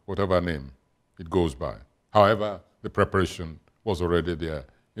industry, whatever name it goes by. However, the preparation was already there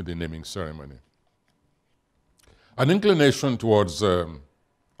in the naming ceremony. An inclination towards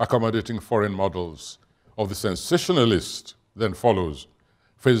accommodating foreign models of the sensationalist then follows,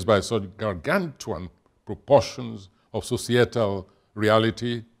 faced by such gargantuan proportions of societal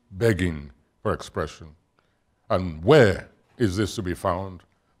reality begging for expression. And where is this to be found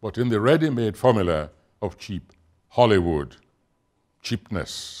but in the ready-made formula of cheap Hollywood?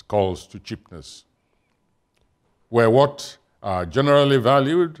 Cheapness calls to cheapness, where what are generally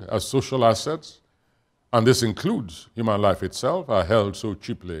valued as social assets, and this includes human life itself, are held so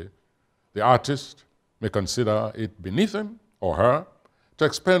cheaply, the artist may consider it beneath him or her to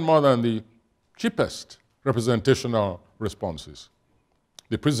expend more than the cheapest representational responses.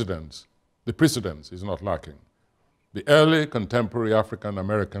 The precedence is not lacking. The early contemporary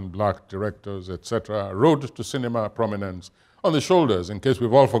African-American black directors, etc., rode to cinema prominence on the shoulders, in case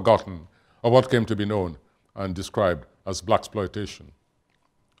we've all forgotten, of what came to be known and described as blaxploitation.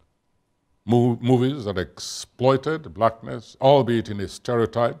 Movies that exploited blackness, albeit in a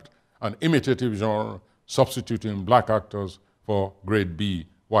stereotyped and imitative genre, substituting black actors for grade B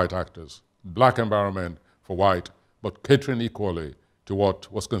white actors, black environment for white, but catering equally to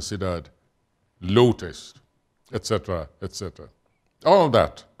what was considered low taste, etc., etc. All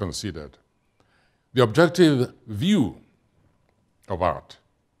that considered, the objective view of art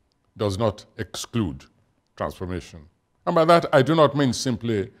does not exclude transformation. And by that, I do not mean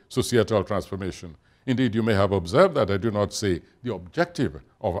simply societal transformation. Indeed, you may have observed that I do not say the objective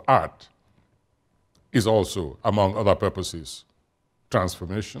of art is also, among other purposes,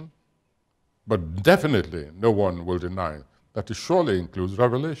 transformation. But definitely, no one will deny that it surely includes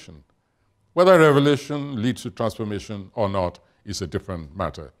revelation. Whether revelation leads to transformation or not is a different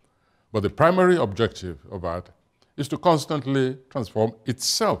matter. But the primary objective of art is to constantly transform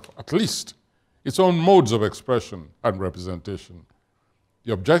itself, at least its own modes of expression and representation.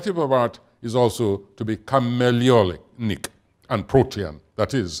 The objective of art is also to be chameleonic and protean,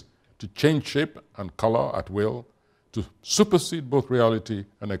 that is, to change shape and color at will, to supersede both reality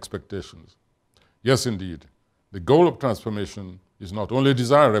and expectations. Yes, indeed, the goal of transformation is not only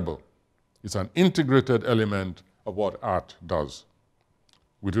desirable, it's an integrated element of what art does.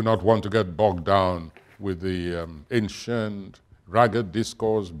 We do not want to get bogged down with the ancient, ragged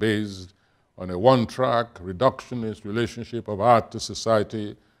discourse based on a one-track, reductionist relationship of art to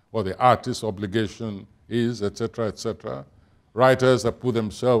society, what the artist's obligation is, etc., etc. Writers have put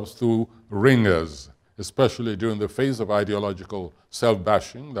themselves through ringers, especially during the phase of ideological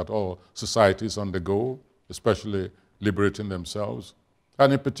self-bashing that all societies undergo, especially liberating themselves,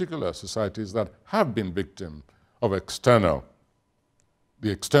 and in particular societies that have been victim of the external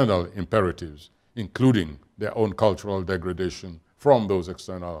imperatives, including their own cultural degradation from those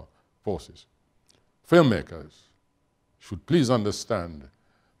external forces. Filmmakers should please understand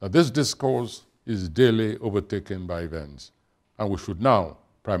that this discourse is daily overtaken by events, and we should now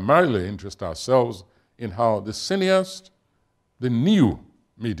primarily interest ourselves in how the cineast, the new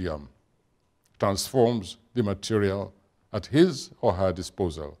medium, transforms the material at his or her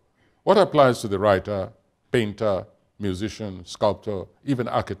disposal. What applies to the writer, painter, musician, sculptor, even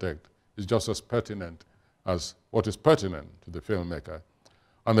architect is just as pertinent as what is pertinent to the filmmaker.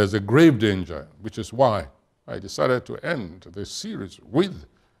 And there's a grave danger, which is why I decided to end this series with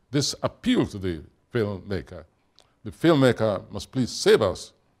this appeal to the filmmaker, the filmmaker must please save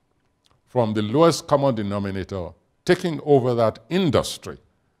us from the lowest common denominator taking over that industry,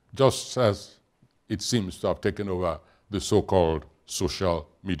 just as it seems to have taken over the so-called social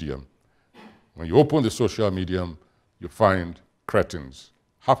medium. When you open the social medium, you find cretins.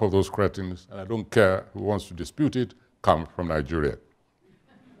 Half of those cretins, and I don't care who wants to dispute it, come from Nigeria.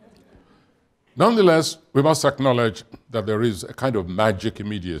 Nonetheless, we must acknowledge that there is a kind of magic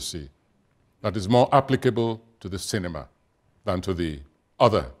immediacy that is more applicable to the cinema than to the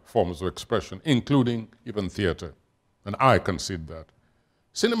other forms of expression, including even theater. And I concede that.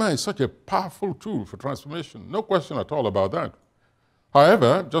 Cinema is such a powerful tool for transformation, no question at all about that.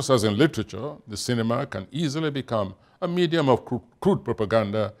 However, just as in literature, the cinema can easily become a medium of crude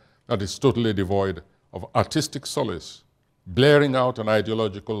propaganda that is totally devoid of artistic solace, blaring out an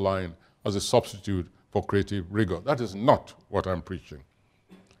ideological line as a substitute for creative rigor. That is not what I'm preaching.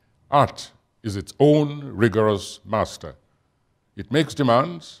 Art is its own rigorous master. It makes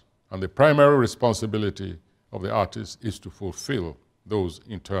demands, and the primary responsibility of the artist is to fulfill those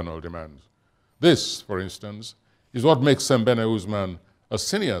internal demands. This, for instance, is what makes Sembene Usman a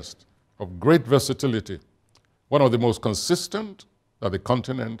cineast of great versatility, one of the most consistent that the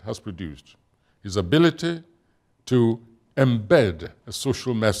continent has produced. His ability to embed a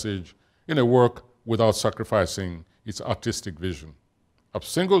social message in a work without sacrificing its artistic vision. I've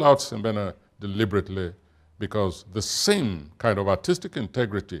singled out Sembene deliberately because the same kind of artistic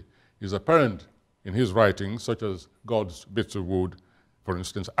integrity is apparent in his writings, such as God's Bits of Wood, for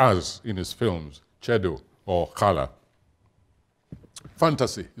instance, as in his films, Chedo or Khala.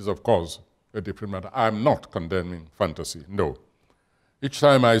 Fantasy is, of course, a different matter. I'm not condemning fantasy, no. Each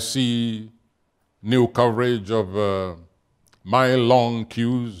time I see new coverage of mile-long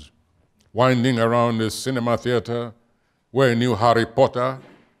queues winding around a cinema theater where a new Harry Potter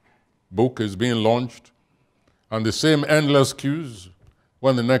book is being launched, and the same endless queues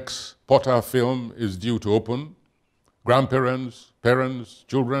when the next Potter film is due to open, grandparents, parents,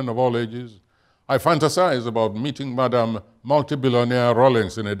 children of all ages, I fantasize about meeting Madam Multi-Billionaire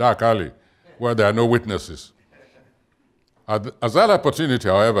Rawlings in a dark alley where there are no witnesses. As that opportunity,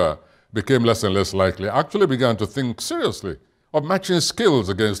 however, became less and less likely, I actually began to think seriously of matching skills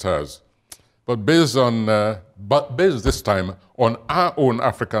against hers, but based this time on our own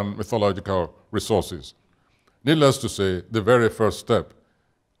African mythological resources. Needless to say, the very first step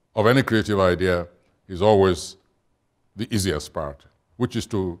of any creative idea is always the easiest part, which is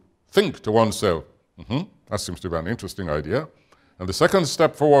to think to oneself, that seems to be an interesting idea. And the second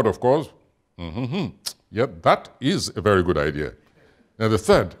step forward, of course, yeah, that is a very good idea. And the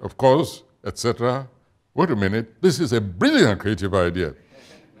third, of course, etc. Wait a minute, this is a brilliant creative idea.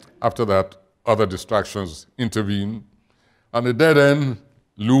 After that, other distractions intervene, and a dead end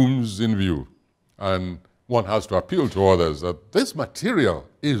looms in view. And one has to appeal to others that this material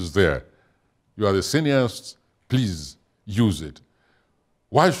is there. You are the cineasts, please use it.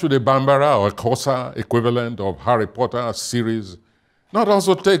 Why should a Bambara or a Xhosa equivalent of Harry Potter series not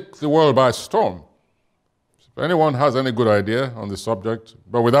also take the world by storm? If anyone has any good idea on the subject,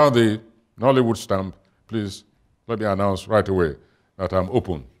 but without the Nollywood stamp, please let me announce right away that I'm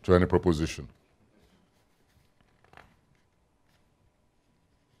open to any proposition.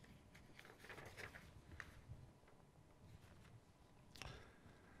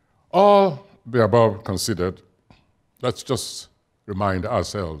 All the above considered, let's just remind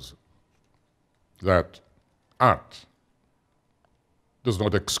ourselves that art does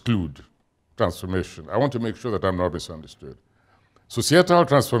not exclude transformation. I want to make sure that I'm not misunderstood. Societal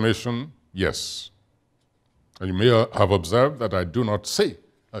transformation, yes. And you may have observed that I do not say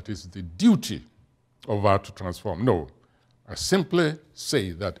that it's the duty of art to transform. No, I simply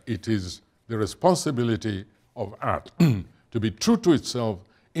say that it is the responsibility of art to be true to itself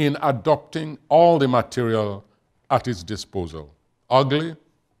in adopting all the material at its disposal, ugly,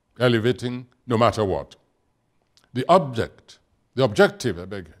 elevating, no matter what. The objective, I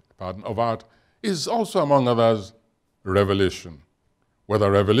beg pardon, of art is also, among others, revelation.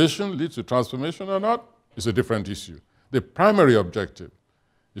 Whether revelation leads to transformation or not is a different issue. The primary objective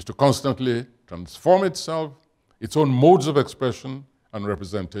is to constantly transform itself, its own modes of expression and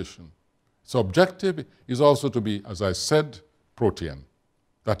representation. Its objective is also to be, as I said, protean.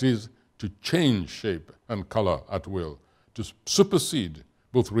 That is, to change shape and color at will, to supersede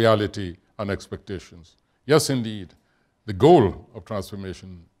both reality and expectations. Yes, indeed, the goal of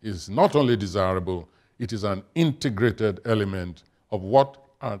transformation is not only desirable, it is an integrated element of what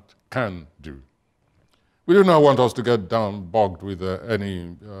art can do. We do not want us to get down bogged with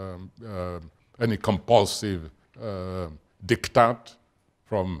any compulsive diktat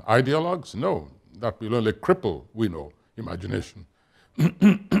from ideologues. No, that will only cripple, we know, imagination.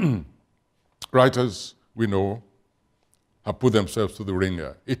 Writers, we know, have put themselves to the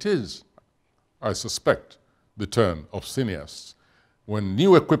ringer. It is, I suspect, the turn of cineasts when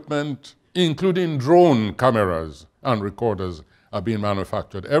new equipment, including drone cameras and recorders, are being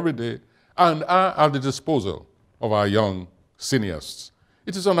manufactured every day and are at the disposal of our young cineasts.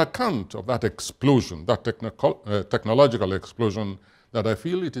 It is on account of that explosion, that technological explosion, that I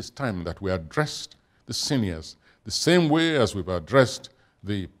feel it is time that we addressed the cineast the same way as we've addressed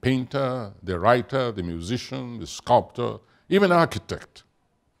the painter, the writer, the musician, the sculptor, even architect,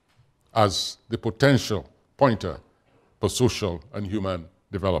 as the potential pointer for social and human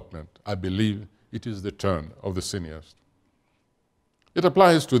development. I believe it is the turn of the cineast. It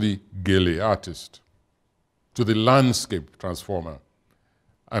applies to the gilly artist, to the landscape transformer,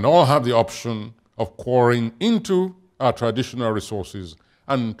 and all have the option of pouring into our traditional resources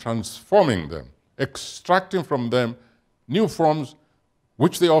and transforming them, extracting from them new forms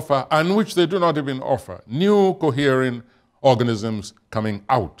which they offer and which they do not even offer, new cohering organisms coming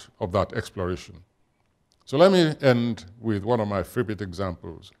out of that exploration. So let me end with one of my favorite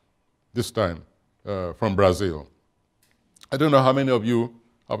examples, this time from Brazil. I don't know how many of you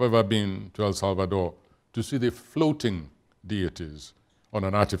have ever been to El Salvador to see the floating deities on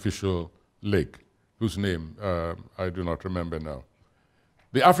an artificial lake, whose name I do not remember now.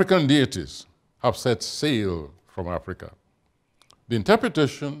 The African deities have set sail from Africa. The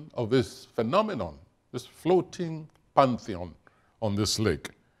interpretation of this phenomenon, this floating pantheon on this lake,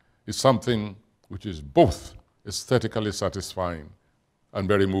 is something which is both aesthetically satisfying and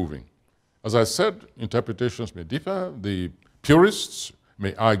very moving. As I said, interpretations may differ, the purists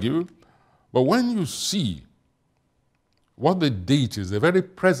may argue, but when you see what the deities, the very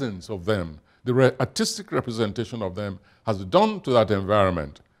presence of them, the artistic representation of them has done to that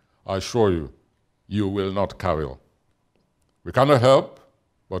environment, I assure you, you will not cavil. We cannot help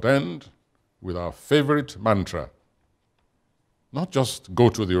but end with our favorite mantra. Not just go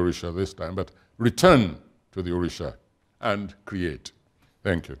to the Orisha this time, but return to the Orisha and create.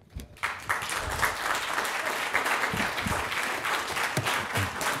 Thank you.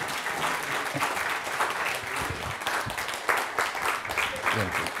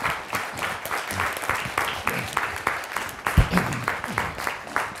 Thank you.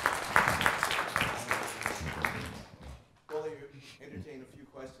 Will you entertain a few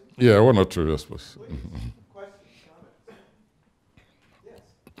questions? Yeah, one or two, yes, please. Please. Questions, comments? Yes.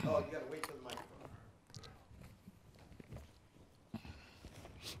 Oh, you got to wait for the microphone.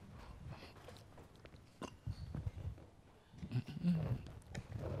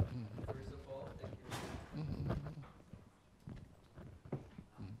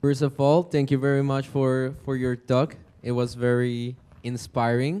 First of all, thank you very much for your talk. It was very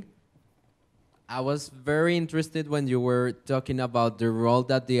inspiring. I was very interested when you were talking about the role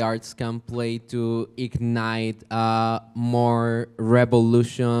that the arts can play to ignite more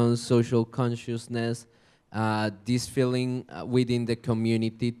revolution, social consciousness, this feeling within the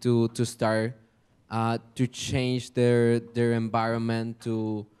community to start to change their environment,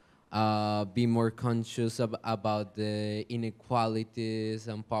 to be more conscious about the inequalities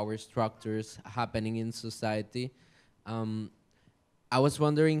and power structures happening in society. I was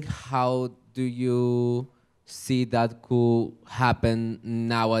wondering, how do you see that could happen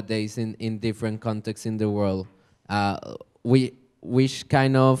nowadays in different contexts in the world? Which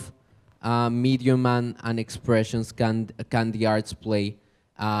kind of medium and expressions can the arts play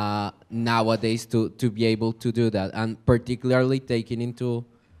nowadays to be able to do that? And particularly taking into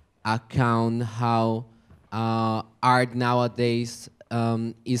account how art nowadays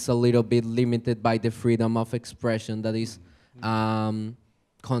is a little bit limited by the freedom of expression that is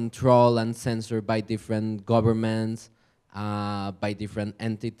controlled and censored by different governments, by different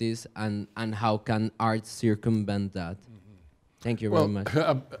entities, and how can art circumvent that? Thank you very much.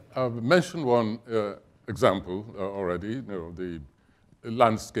 I've mentioned one example already, the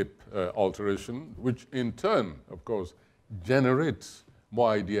landscape alteration, which in turn, of course, generates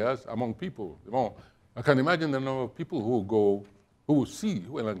more ideas among people. I can imagine the number of people who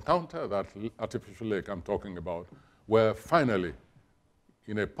will encounter that artificial lake I'm talking about, where finally,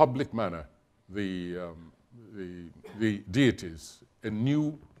 in a public manner, the deities, a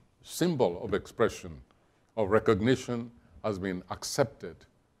new symbol of expression, of recognition, has been accepted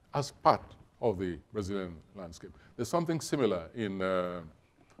as part of the Brazilian landscape. There's something similar in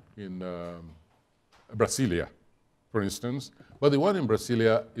Brasilia, for instance, but the one in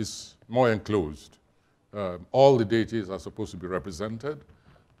Brasilia is more enclosed. All the deities are supposed to be represented.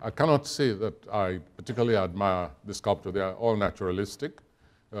 I cannot say that I particularly admire the sculpture. They are all naturalistic.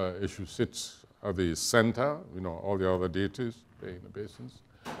 She sits at the center, all the other deities in the basins.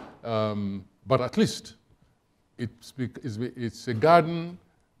 But at least it's a garden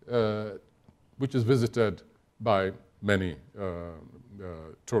which is visited by many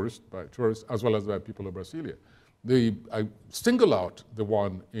tourists, as well as by people of Brasilia. I single out the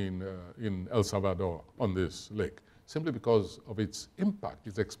one in El Salvador on this lake, simply because of its impact.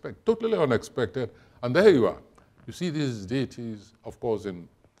 It's totally unexpected. And there you are. You see these deities, of course,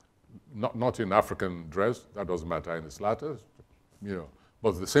 not in African dress. That doesn't matter in its latter,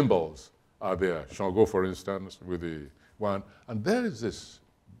 but the symbols are there. Shango, for instance, with the one. And there is this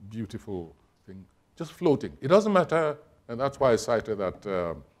beautiful thing just floating. It doesn't matter, and that's why I cited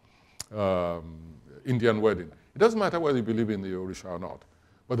that Indian wedding. It doesn't matter whether you believe in the Orisha or not,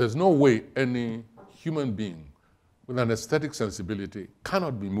 but there's no way any human being with an aesthetic sensibility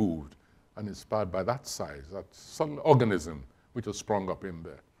cannot be moved and inspired by that size, that subtle organism which has sprung up in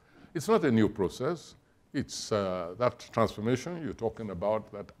there. It's not a new process. It's that transformation you're talking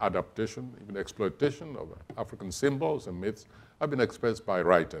about, that adaptation, even exploitation of African symbols and myths have been expressed by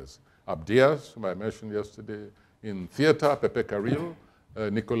writers. Abdias, whom I mentioned yesterday, in theater, Pepe Carril,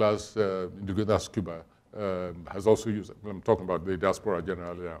 Nicolas Dugunas Cuba has also used, I'm talking about the diaspora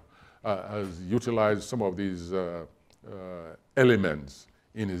generally now, has utilized some of these elements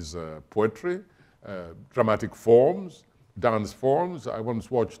in his poetry, dramatic forms, dance forms. I once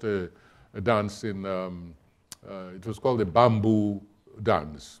watched a dance in, it was called the bamboo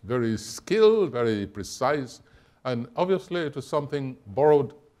dance. Very skilled, very precise, and obviously it was something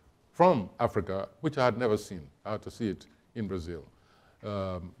borrowed from Africa, which I had never seen. I had to see it in Brazil.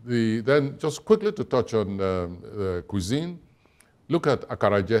 Then just quickly to touch on the cuisine, look at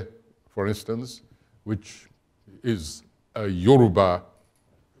akaraje, for instance, which is a Yoruba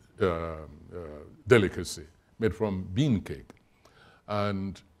delicacy made from bean cake.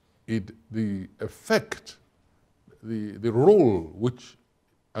 And the effect, the role which,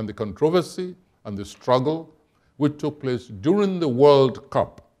 and the controversy and the struggle which took place during the World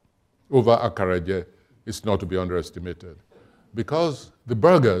Cup over akaraje is not to be underestimated. Because the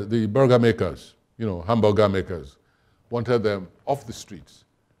burger makers, hamburger makers, wanted them off the streets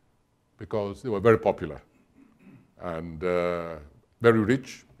because they were very popular and very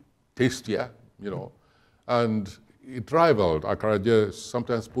rich, tastier, and it rivaled akaraje,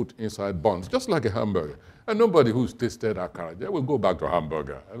 sometimes put inside buns, just like a hamburger. And nobody who's tasted akaraje will go back to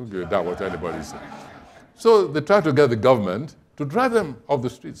hamburger. I don't give a damn what anybody says. So they tried to get the government to drive them off the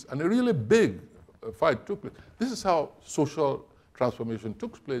streets, and a really big fight took place. This is how social transformation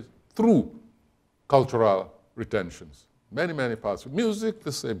took place through cultural retentions. Many, many parts. Music,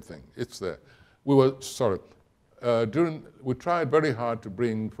 the same thing. It's there. We tried very hard to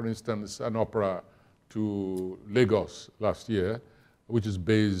bring, for instance, an opera to Lagos last year, which is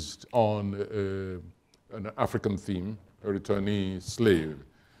based on an African theme, a returnee slave.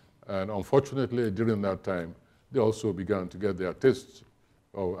 And unfortunately, during that time, they also began to get the artists,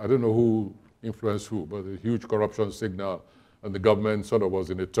 I don't know who influenced who, but a huge corruption signal, and the government sort of was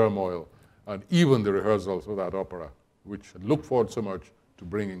in a turmoil, and even the rehearsals of that opera, which had looked forward so much to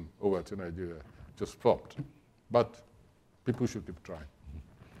bringing over to Nigeria, just flopped. But people should keep trying.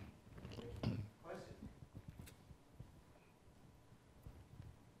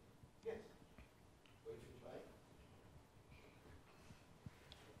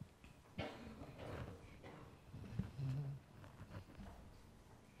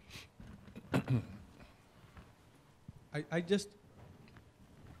 I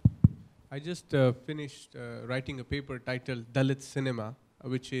just finished writing a paper titled Dalit Cinema,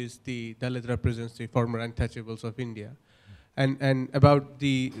 which is the Dalit represents the former untouchables of India, and about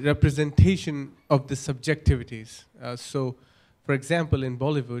the representation of the subjectivities. So, for example, in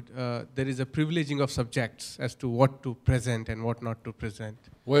Bollywood, there is a privileging of subjects as to what to present and what not to present.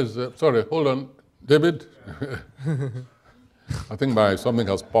 Where's sorry, hold on, David. I think something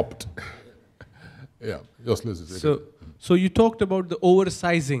has popped. Yeah, just listen. So you talked about the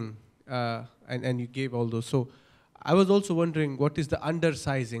oversizing, and you gave all those. So I was also wondering, what is the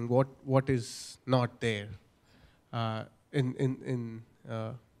undersizing? What is not there in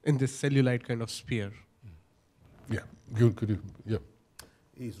this cellulite kind of sphere? Yeah, yeah.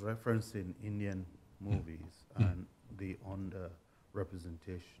 He's referencing Indian movies and the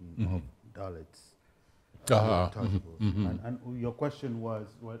under-representation of Dalits. And your question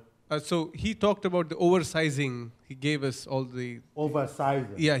was what? So he talked about the oversizing. He gave us all the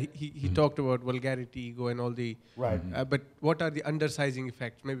oversizing. Yeah, he talked about vulgarity, ego, and all the right. But what are the undersizing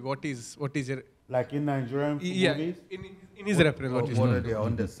effects? Maybe what is your like in Nigerian movies? In his reference, what are the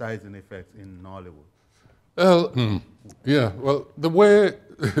undersizing effects in Nollywood? Well, yeah. Well, the way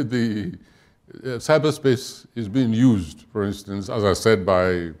the cyberspace is being used, for instance, as I said,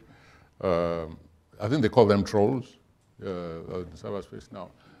 by, I think they call them trolls in cyberspace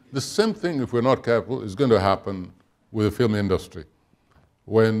now. The same thing, if we're not careful, is going to happen with the film industry.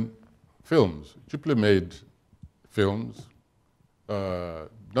 When films, cheaply made films,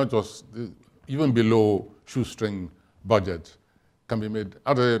 not just, even below shoestring budget, can be made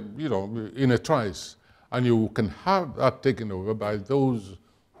at a, in a trice. And you can have that taken over by those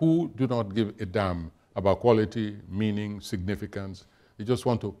who do not give a damn about quality, meaning, significance. They just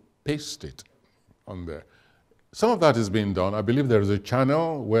want to paste it on there. Some of that is being done. I believe there is a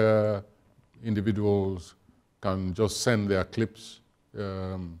channel where individuals can just send their clips,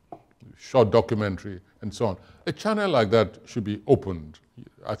 short documentary, and so on. A channel like that should be opened.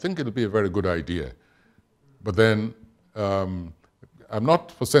 I think it'll be a very good idea. But then, I'm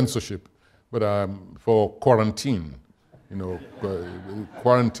not for censorship, but I'm for quarantine.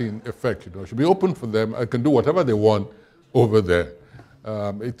 Quarantine effect. It should be open for them. I can do whatever they want over there.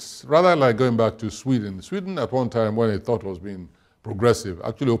 It's rather like going back to Sweden. Sweden, at one time, when they thought was being progressive,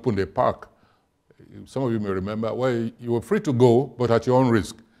 actually opened a park. Some of you may remember, where you were free to go, but at your own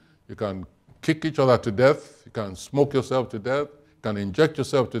risk. You can kick each other to death. You can smoke yourself to death. You can inject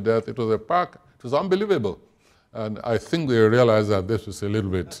yourself to death. It was a park. It was unbelievable. And I think they realized that this was a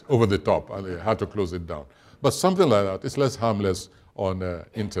little bit over the top, and they had to close it down. But something like that, it's less harmless on the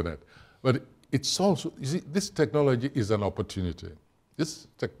internet. But it's also, you see, this technology is an opportunity. This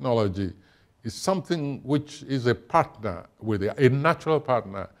technology is something which is a partner with a natural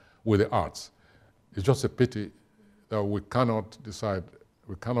partner with the arts. It's just a pity that we cannot decide,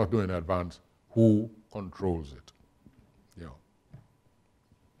 we cannot do in advance who controls it. Yeah.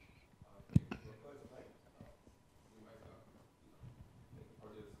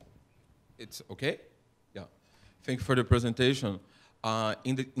 It's okay? Yeah. Thank you for the presentation.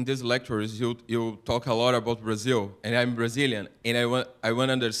 In these lectures, you talk a lot about Brazil, and I'm Brazilian, and I want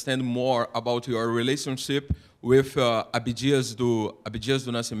to understand more about your relationship with Abdias do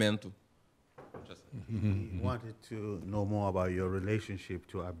Nascimento. He wanted to know more about your relationship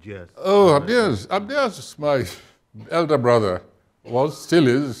to Abdias. Oh, Abdias. Abdias is my elder brother, still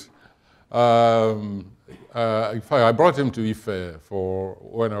is. In fact, I brought him to Ife for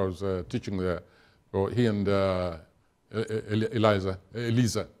when I was teaching there. So he and Eliza,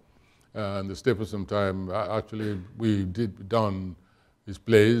 and they stayed for some time. Actually, we done his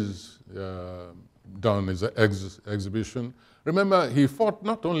plays, done his exhibition. Remember, he fought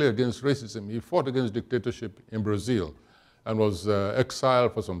not only against racism, he fought against dictatorship in Brazil and was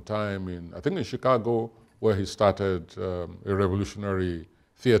exiled for some time in, I think in Chicago, where he started a revolutionary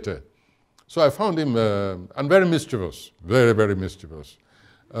theater. So I found him, and very mischievous, very, very mischievous.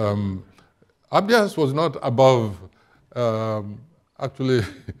 Abdias was not above actually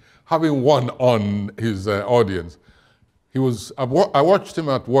having one on his audience. I watched him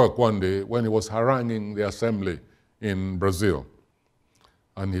at work one day when he was haranguing the assembly in Brazil.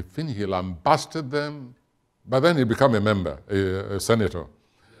 And he lambasted them. By then he became a member, a senator.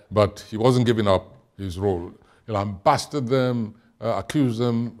 But he wasn't giving up his role. He lambasted them, accused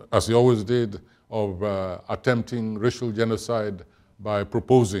them, as he always did, of attempting racial genocide by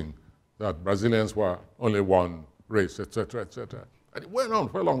proposing that Brazilians were only one race, etc., etc. And it went on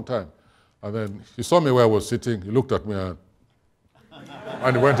for a long time. And then he saw me where I was sitting, he looked at me and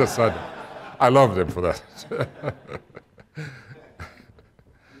he went aside. I loved him for that.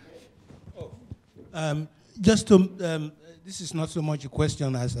 This is not so much a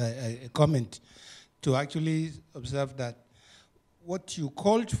question as a comment, to actually observe that what you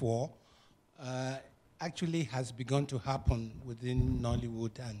called for actually has begun to happen within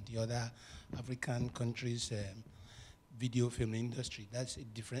Nollywood and the other African countries' video film industry. That's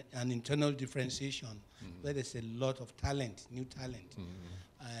an internal differentiation where there's a lot of talent, new talent.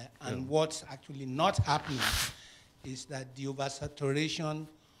 And what's actually not happening is that the oversaturation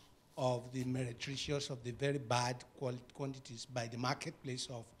of the meretricious, of the very bad quantities by the marketplace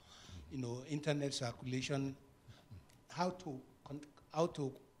of, internet circulation, how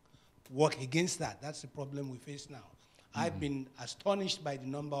to work against that. That's the problem we face now. I've been astonished by the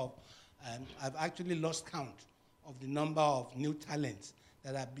number of, I've actually lost count of the number of new talents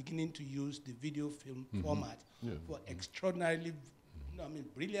that are beginning to use the video film format for extraordinarily,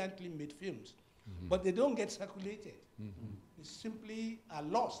 brilliantly made films. But they don't get circulated. They simply are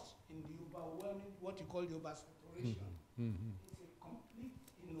lost in the overwhelming, what you call the oversaturation. It's a complete,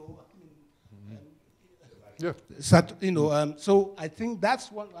 so I think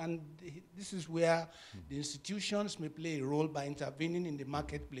that's one, and this is where the institutions may play a role by intervening in the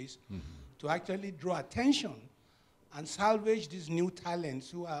marketplace to actually draw attention and salvage these new talents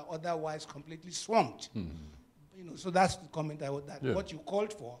who are otherwise completely swamped. You know, so that's the comment that what you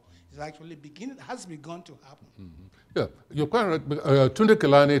called for is actually has begun to happen. Yeah, you're quite right. Tunde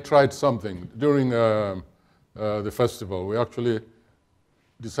Kelani tried something during the festival. We actually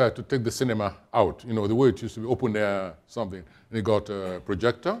decided to take the cinema out, you know, the way it used to be open air something. And he got a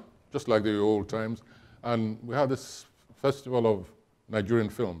projector, just like the old times. And we had this festival of Nigerian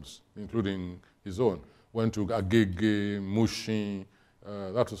films, including his own. Went to Agege, Mushin.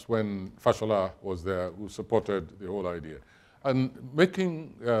 That was when Fashola was there, who supported the whole idea. And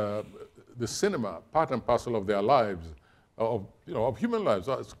making the cinema part and parcel of their lives, of human lives,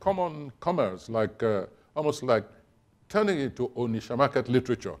 as common commerce, like almost like turning it to Onitsha market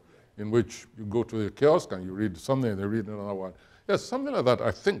literature, in which you go to the kiosk and you read something and they read another one. Yes, something like that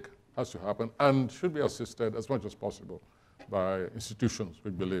I think has to happen and should be assisted as much as possible by institutions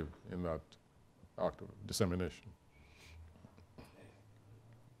which believe in that act of dissemination.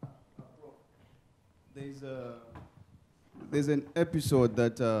 There's an episode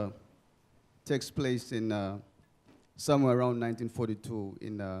that takes place in somewhere around 1942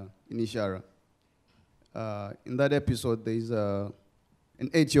 in Ishara. In that episode, there's an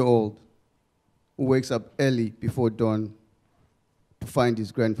 8-year-old who wakes up early before dawn to find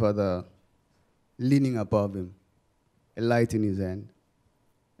his grandfather leaning above him, a light in his hand.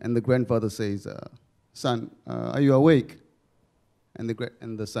 And the grandfather says, "Son, are you awake?" And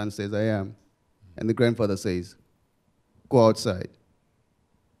the son says, "I am." And the grandfather says, "Go outside.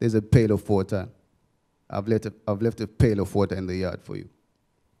 There's a pail of water. I've left a pail of water in the yard for you."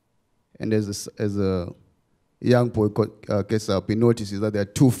 And as a young boy gets up, he notices that there are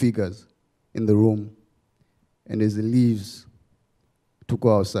 2 figures in the room. And as he leaves to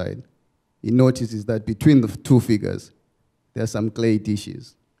go outside, he notices that between the 2 figures, there are some clay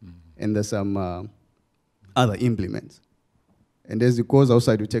dishes and there's some other implements. And as he goes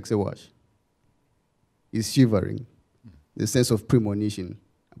outside to take a wash, he's shivering, the sense of premonition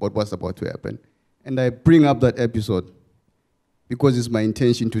about what's about to happen. And I bring up that episode because it's my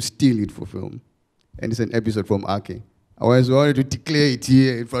intention to steal it for film. And it's an episode from Ake. I wanted to declare it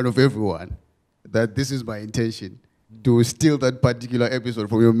here in front of everyone that this is my intention, to steal that particular episode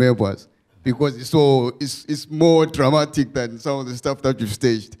from your members, because it's more dramatic than some of the stuff that you've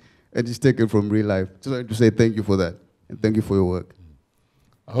staged, and it's taken from real life. Just wanted to say thank you for that, and thank you for your work.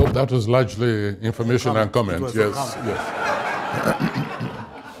 I hope that was largely information and comment. Yes, yes.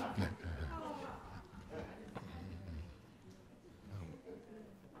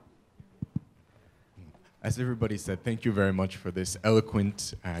 As everybody said, thank you very much for this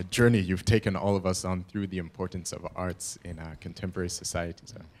eloquent journey you've taken all of us on through the importance of arts in contemporary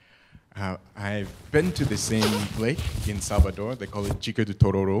societies. I've been to the same lake in Salvador. They call it Chica de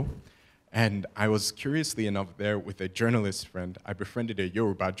Tororo. And I was curiously enough there with a journalist friend. I befriended a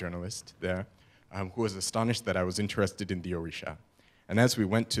Yoruba journalist there who was astonished that I was interested in the Orisha. And as we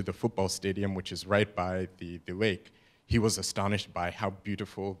went to the football stadium, which is right by the lake, he was astonished by how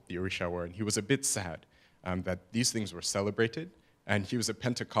beautiful the Orisha were. And he was a bit sad that these things were celebrated. And he was a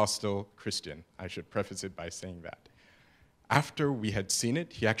Pentecostal Christian. I should preface it by saying that. After we had seen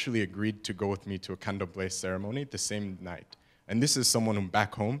it, he actually agreed to go with me to a candomblé ceremony the same night. And this is someone who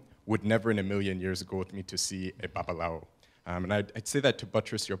back home would never in a million years go with me to see a babalao. And I'd say that to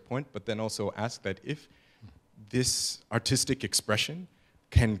buttress your point, but then also ask that if this artistic expression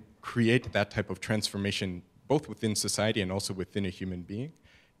can create that type of transformation both within society and also within a human being,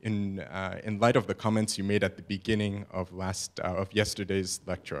 in light of the comments you made at the beginning of yesterday's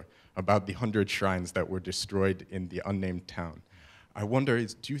lecture about the 100 shrines that were destroyed in the unnamed town, I wonder,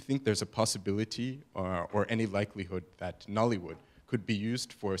 do you think there's a possibility or any likelihood that Nollywood could be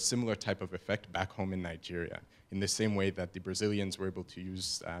used for a similar type of effect back home in Nigeria, in the same way that the Brazilians were able to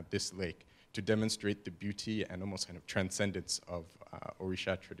use this lake to demonstrate the beauty and almost kind of transcendence of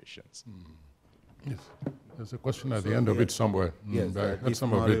Orisha traditions? Yes. There's a question at the end of it somewhere. Yes, if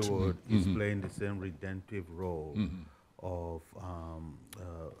Nollywood is playing the same redemptive role of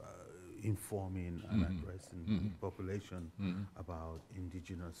informing and addressing the population about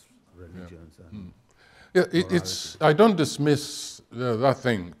indigenous religions and I don't dismiss that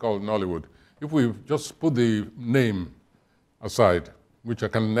thing called Nollywood. If we just put the name aside, which I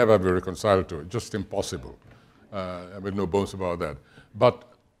can never be reconciled to, just impossible. I make no bones about that. But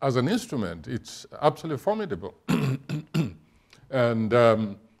as an instrument, it's absolutely formidable. And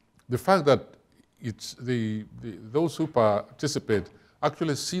the fact that it's those who participate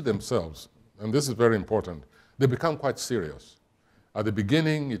actually see themselves, and this is very important, they become quite serious. At the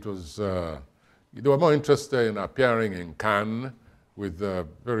beginning, it was, they were more interested in appearing in Cannes with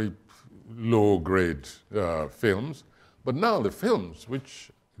very low-grade films. But now the films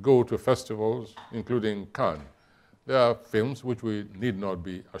which go to festivals, including Cannes, they are films which we need not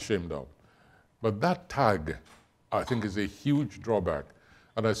be ashamed of. But that tag, I think, is a huge drawback.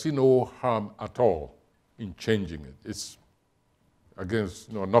 And I see no harm at all in changing it. It's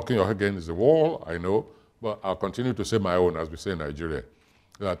against, knocking your head against the wall, I know, but I'll continue to say my own, as we say in Nigeria,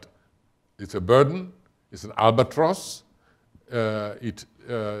 that it's a burden, it's an albatross, it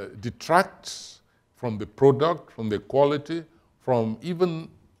detracts from the product, from the quality, from even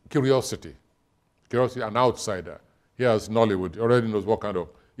curiosity. Curiosity, an outsider. Here's Nollywood, he already knows what kind of,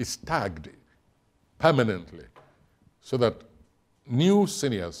 it's tagged permanently, so that new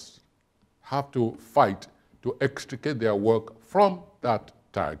cineasts have to fight to extricate their work from that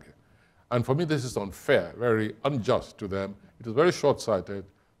tag. And for me, this is unfair, very unjust to them. It is very short-sighted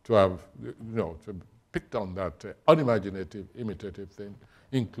to have, to picked on that unimaginative, imitative thing,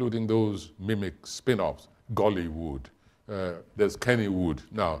 including those mimic spin-offs, Gollywood. There's Kennywood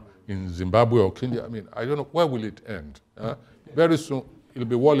now in Zimbabwe or Kenya. I mean, I don't know, where will it end? Very soon, it'll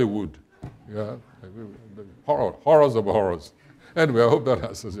be Wollywood. Yeah? Horrors of horrors. Anyway, I hope that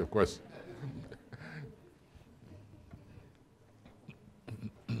answers your question.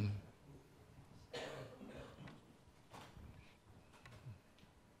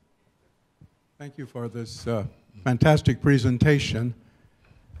 Thank you for this fantastic presentation.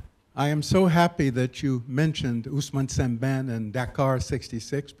 I am so happy that you mentioned Ousmane Sembène and Dakar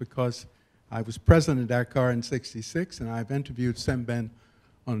 '66, because I was president of Dakar in '66, and I've interviewed Sembène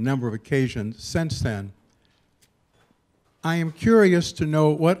on a number of occasions since then. I am curious to know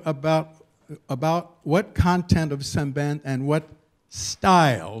what about what content of Sembène and what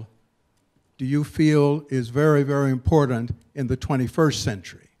style do you feel is very, very important in the 21st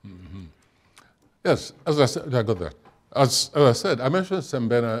century? Yes, as I said, I got that. As I said, I mentioned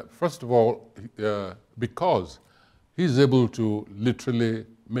Sembène, first of all, because he's able to literally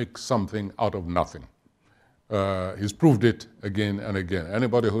make something out of nothing. He's proved it again and again.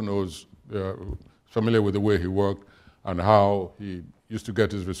 Anybody who knows, familiar with the way he worked and how he used to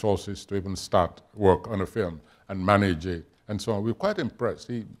get his resources to even start work on a film and manage it and so on, we're quite impressed.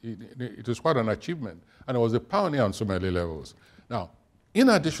 It was quite an achievement, and he was a pioneer on so many levels. Now, in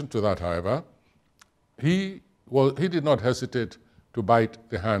addition to that, however, he did not hesitate to bite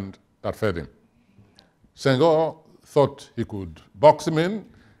the hand that fed him. Senghor thought he could box him in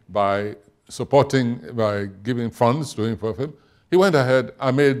by giving funds to him for him. He went ahead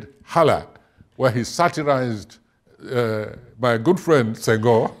and made Hala, where he satirized my good friend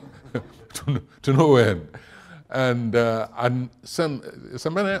Senghor to no end. And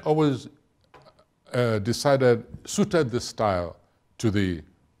Sembène always suited the style to the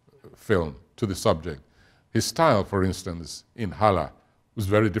film, to the subject. His style, for instance, in Hala was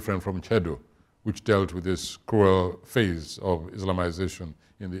very different from Chedo, which dealt with this cruel phase of Islamization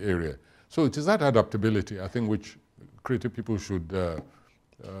in the area. So it is that adaptability, I think, which creative people should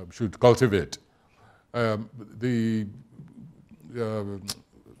cultivate. Kelani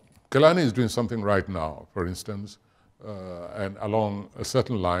is doing something right now, for instance, and along a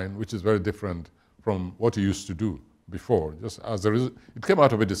certain line, which is very different from what he used to do before. Just as it came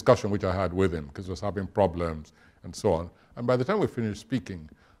out of a discussion which I had with him, because he was having problems and so on. And by the time we finished speaking,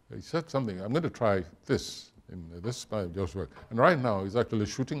 he said something, I'm going to try this in this style of Joshua. And right now, he's actually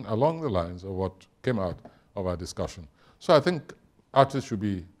shooting along the lines of what came out of our discussion. So I think artists should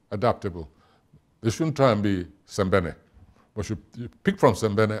be adaptable. They shouldn't try and be Sembène, but should pick from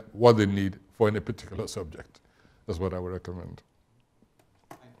Sembène what they need for any particular subject. That's what I would recommend.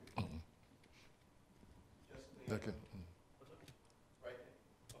 Thank you. Okay.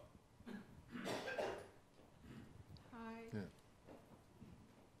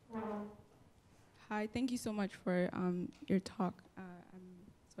 Hi, thank you so much for your talk. I'm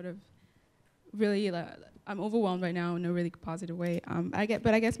sort of really, I'm overwhelmed right now in a really positive way.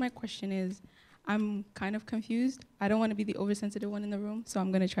 But I guess my question is, I'm kind of confused. I don't want to be the oversensitive one in the room, so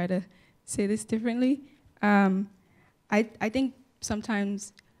I'm going to try to say this differently. I think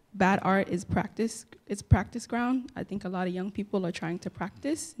sometimes bad art is practice. It's practice ground. I think a lot of young people are trying to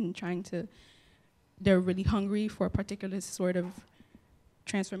practice and they're really hungry for a particular sort of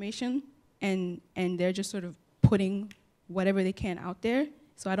transformation, and they're just sort of putting whatever they can out there.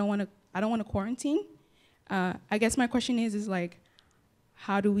 So I don't want to quarantine. I guess my question is like,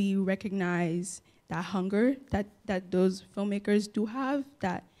 how do we recognize that hunger that those filmmakers do have,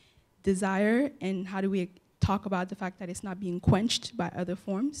 that desire, and how do we talk about the fact that it's not being quenched by other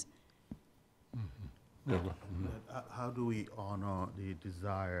forms? Yeah. How do we honor the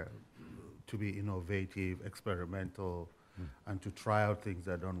desire to be innovative, experimental, and to try out things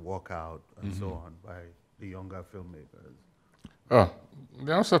that don't work out and so on by the younger filmmakers?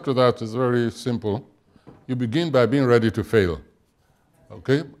 The answer to that is very simple. You begin by being ready to fail,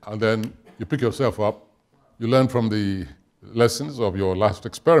 okay? And then you pick yourself up, you learn from the lessons of your last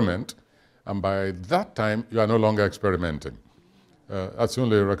experiment, and by that time, you are no longer experimenting. That's the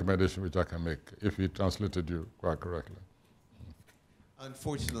only recommendation which I can make, if we translated you quite correctly.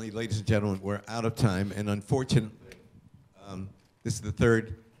 Unfortunately, ladies and gentlemen, we're out of time, and unfortunately, this is the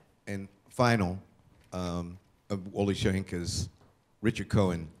third and final of Wole Soyinka's Richard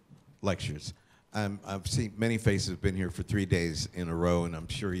Cohen lectures. I've seen many faces have been here for 3 days in a row, and I'm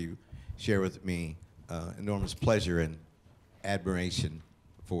sure you share with me enormous pleasure and admiration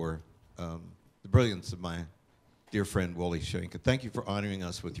for the brilliance of my dear friend Wole Soyinka. Thank you for honoring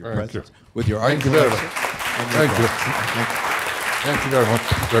us with your presence, with your art collection. Thank you. Thank you very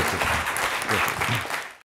much.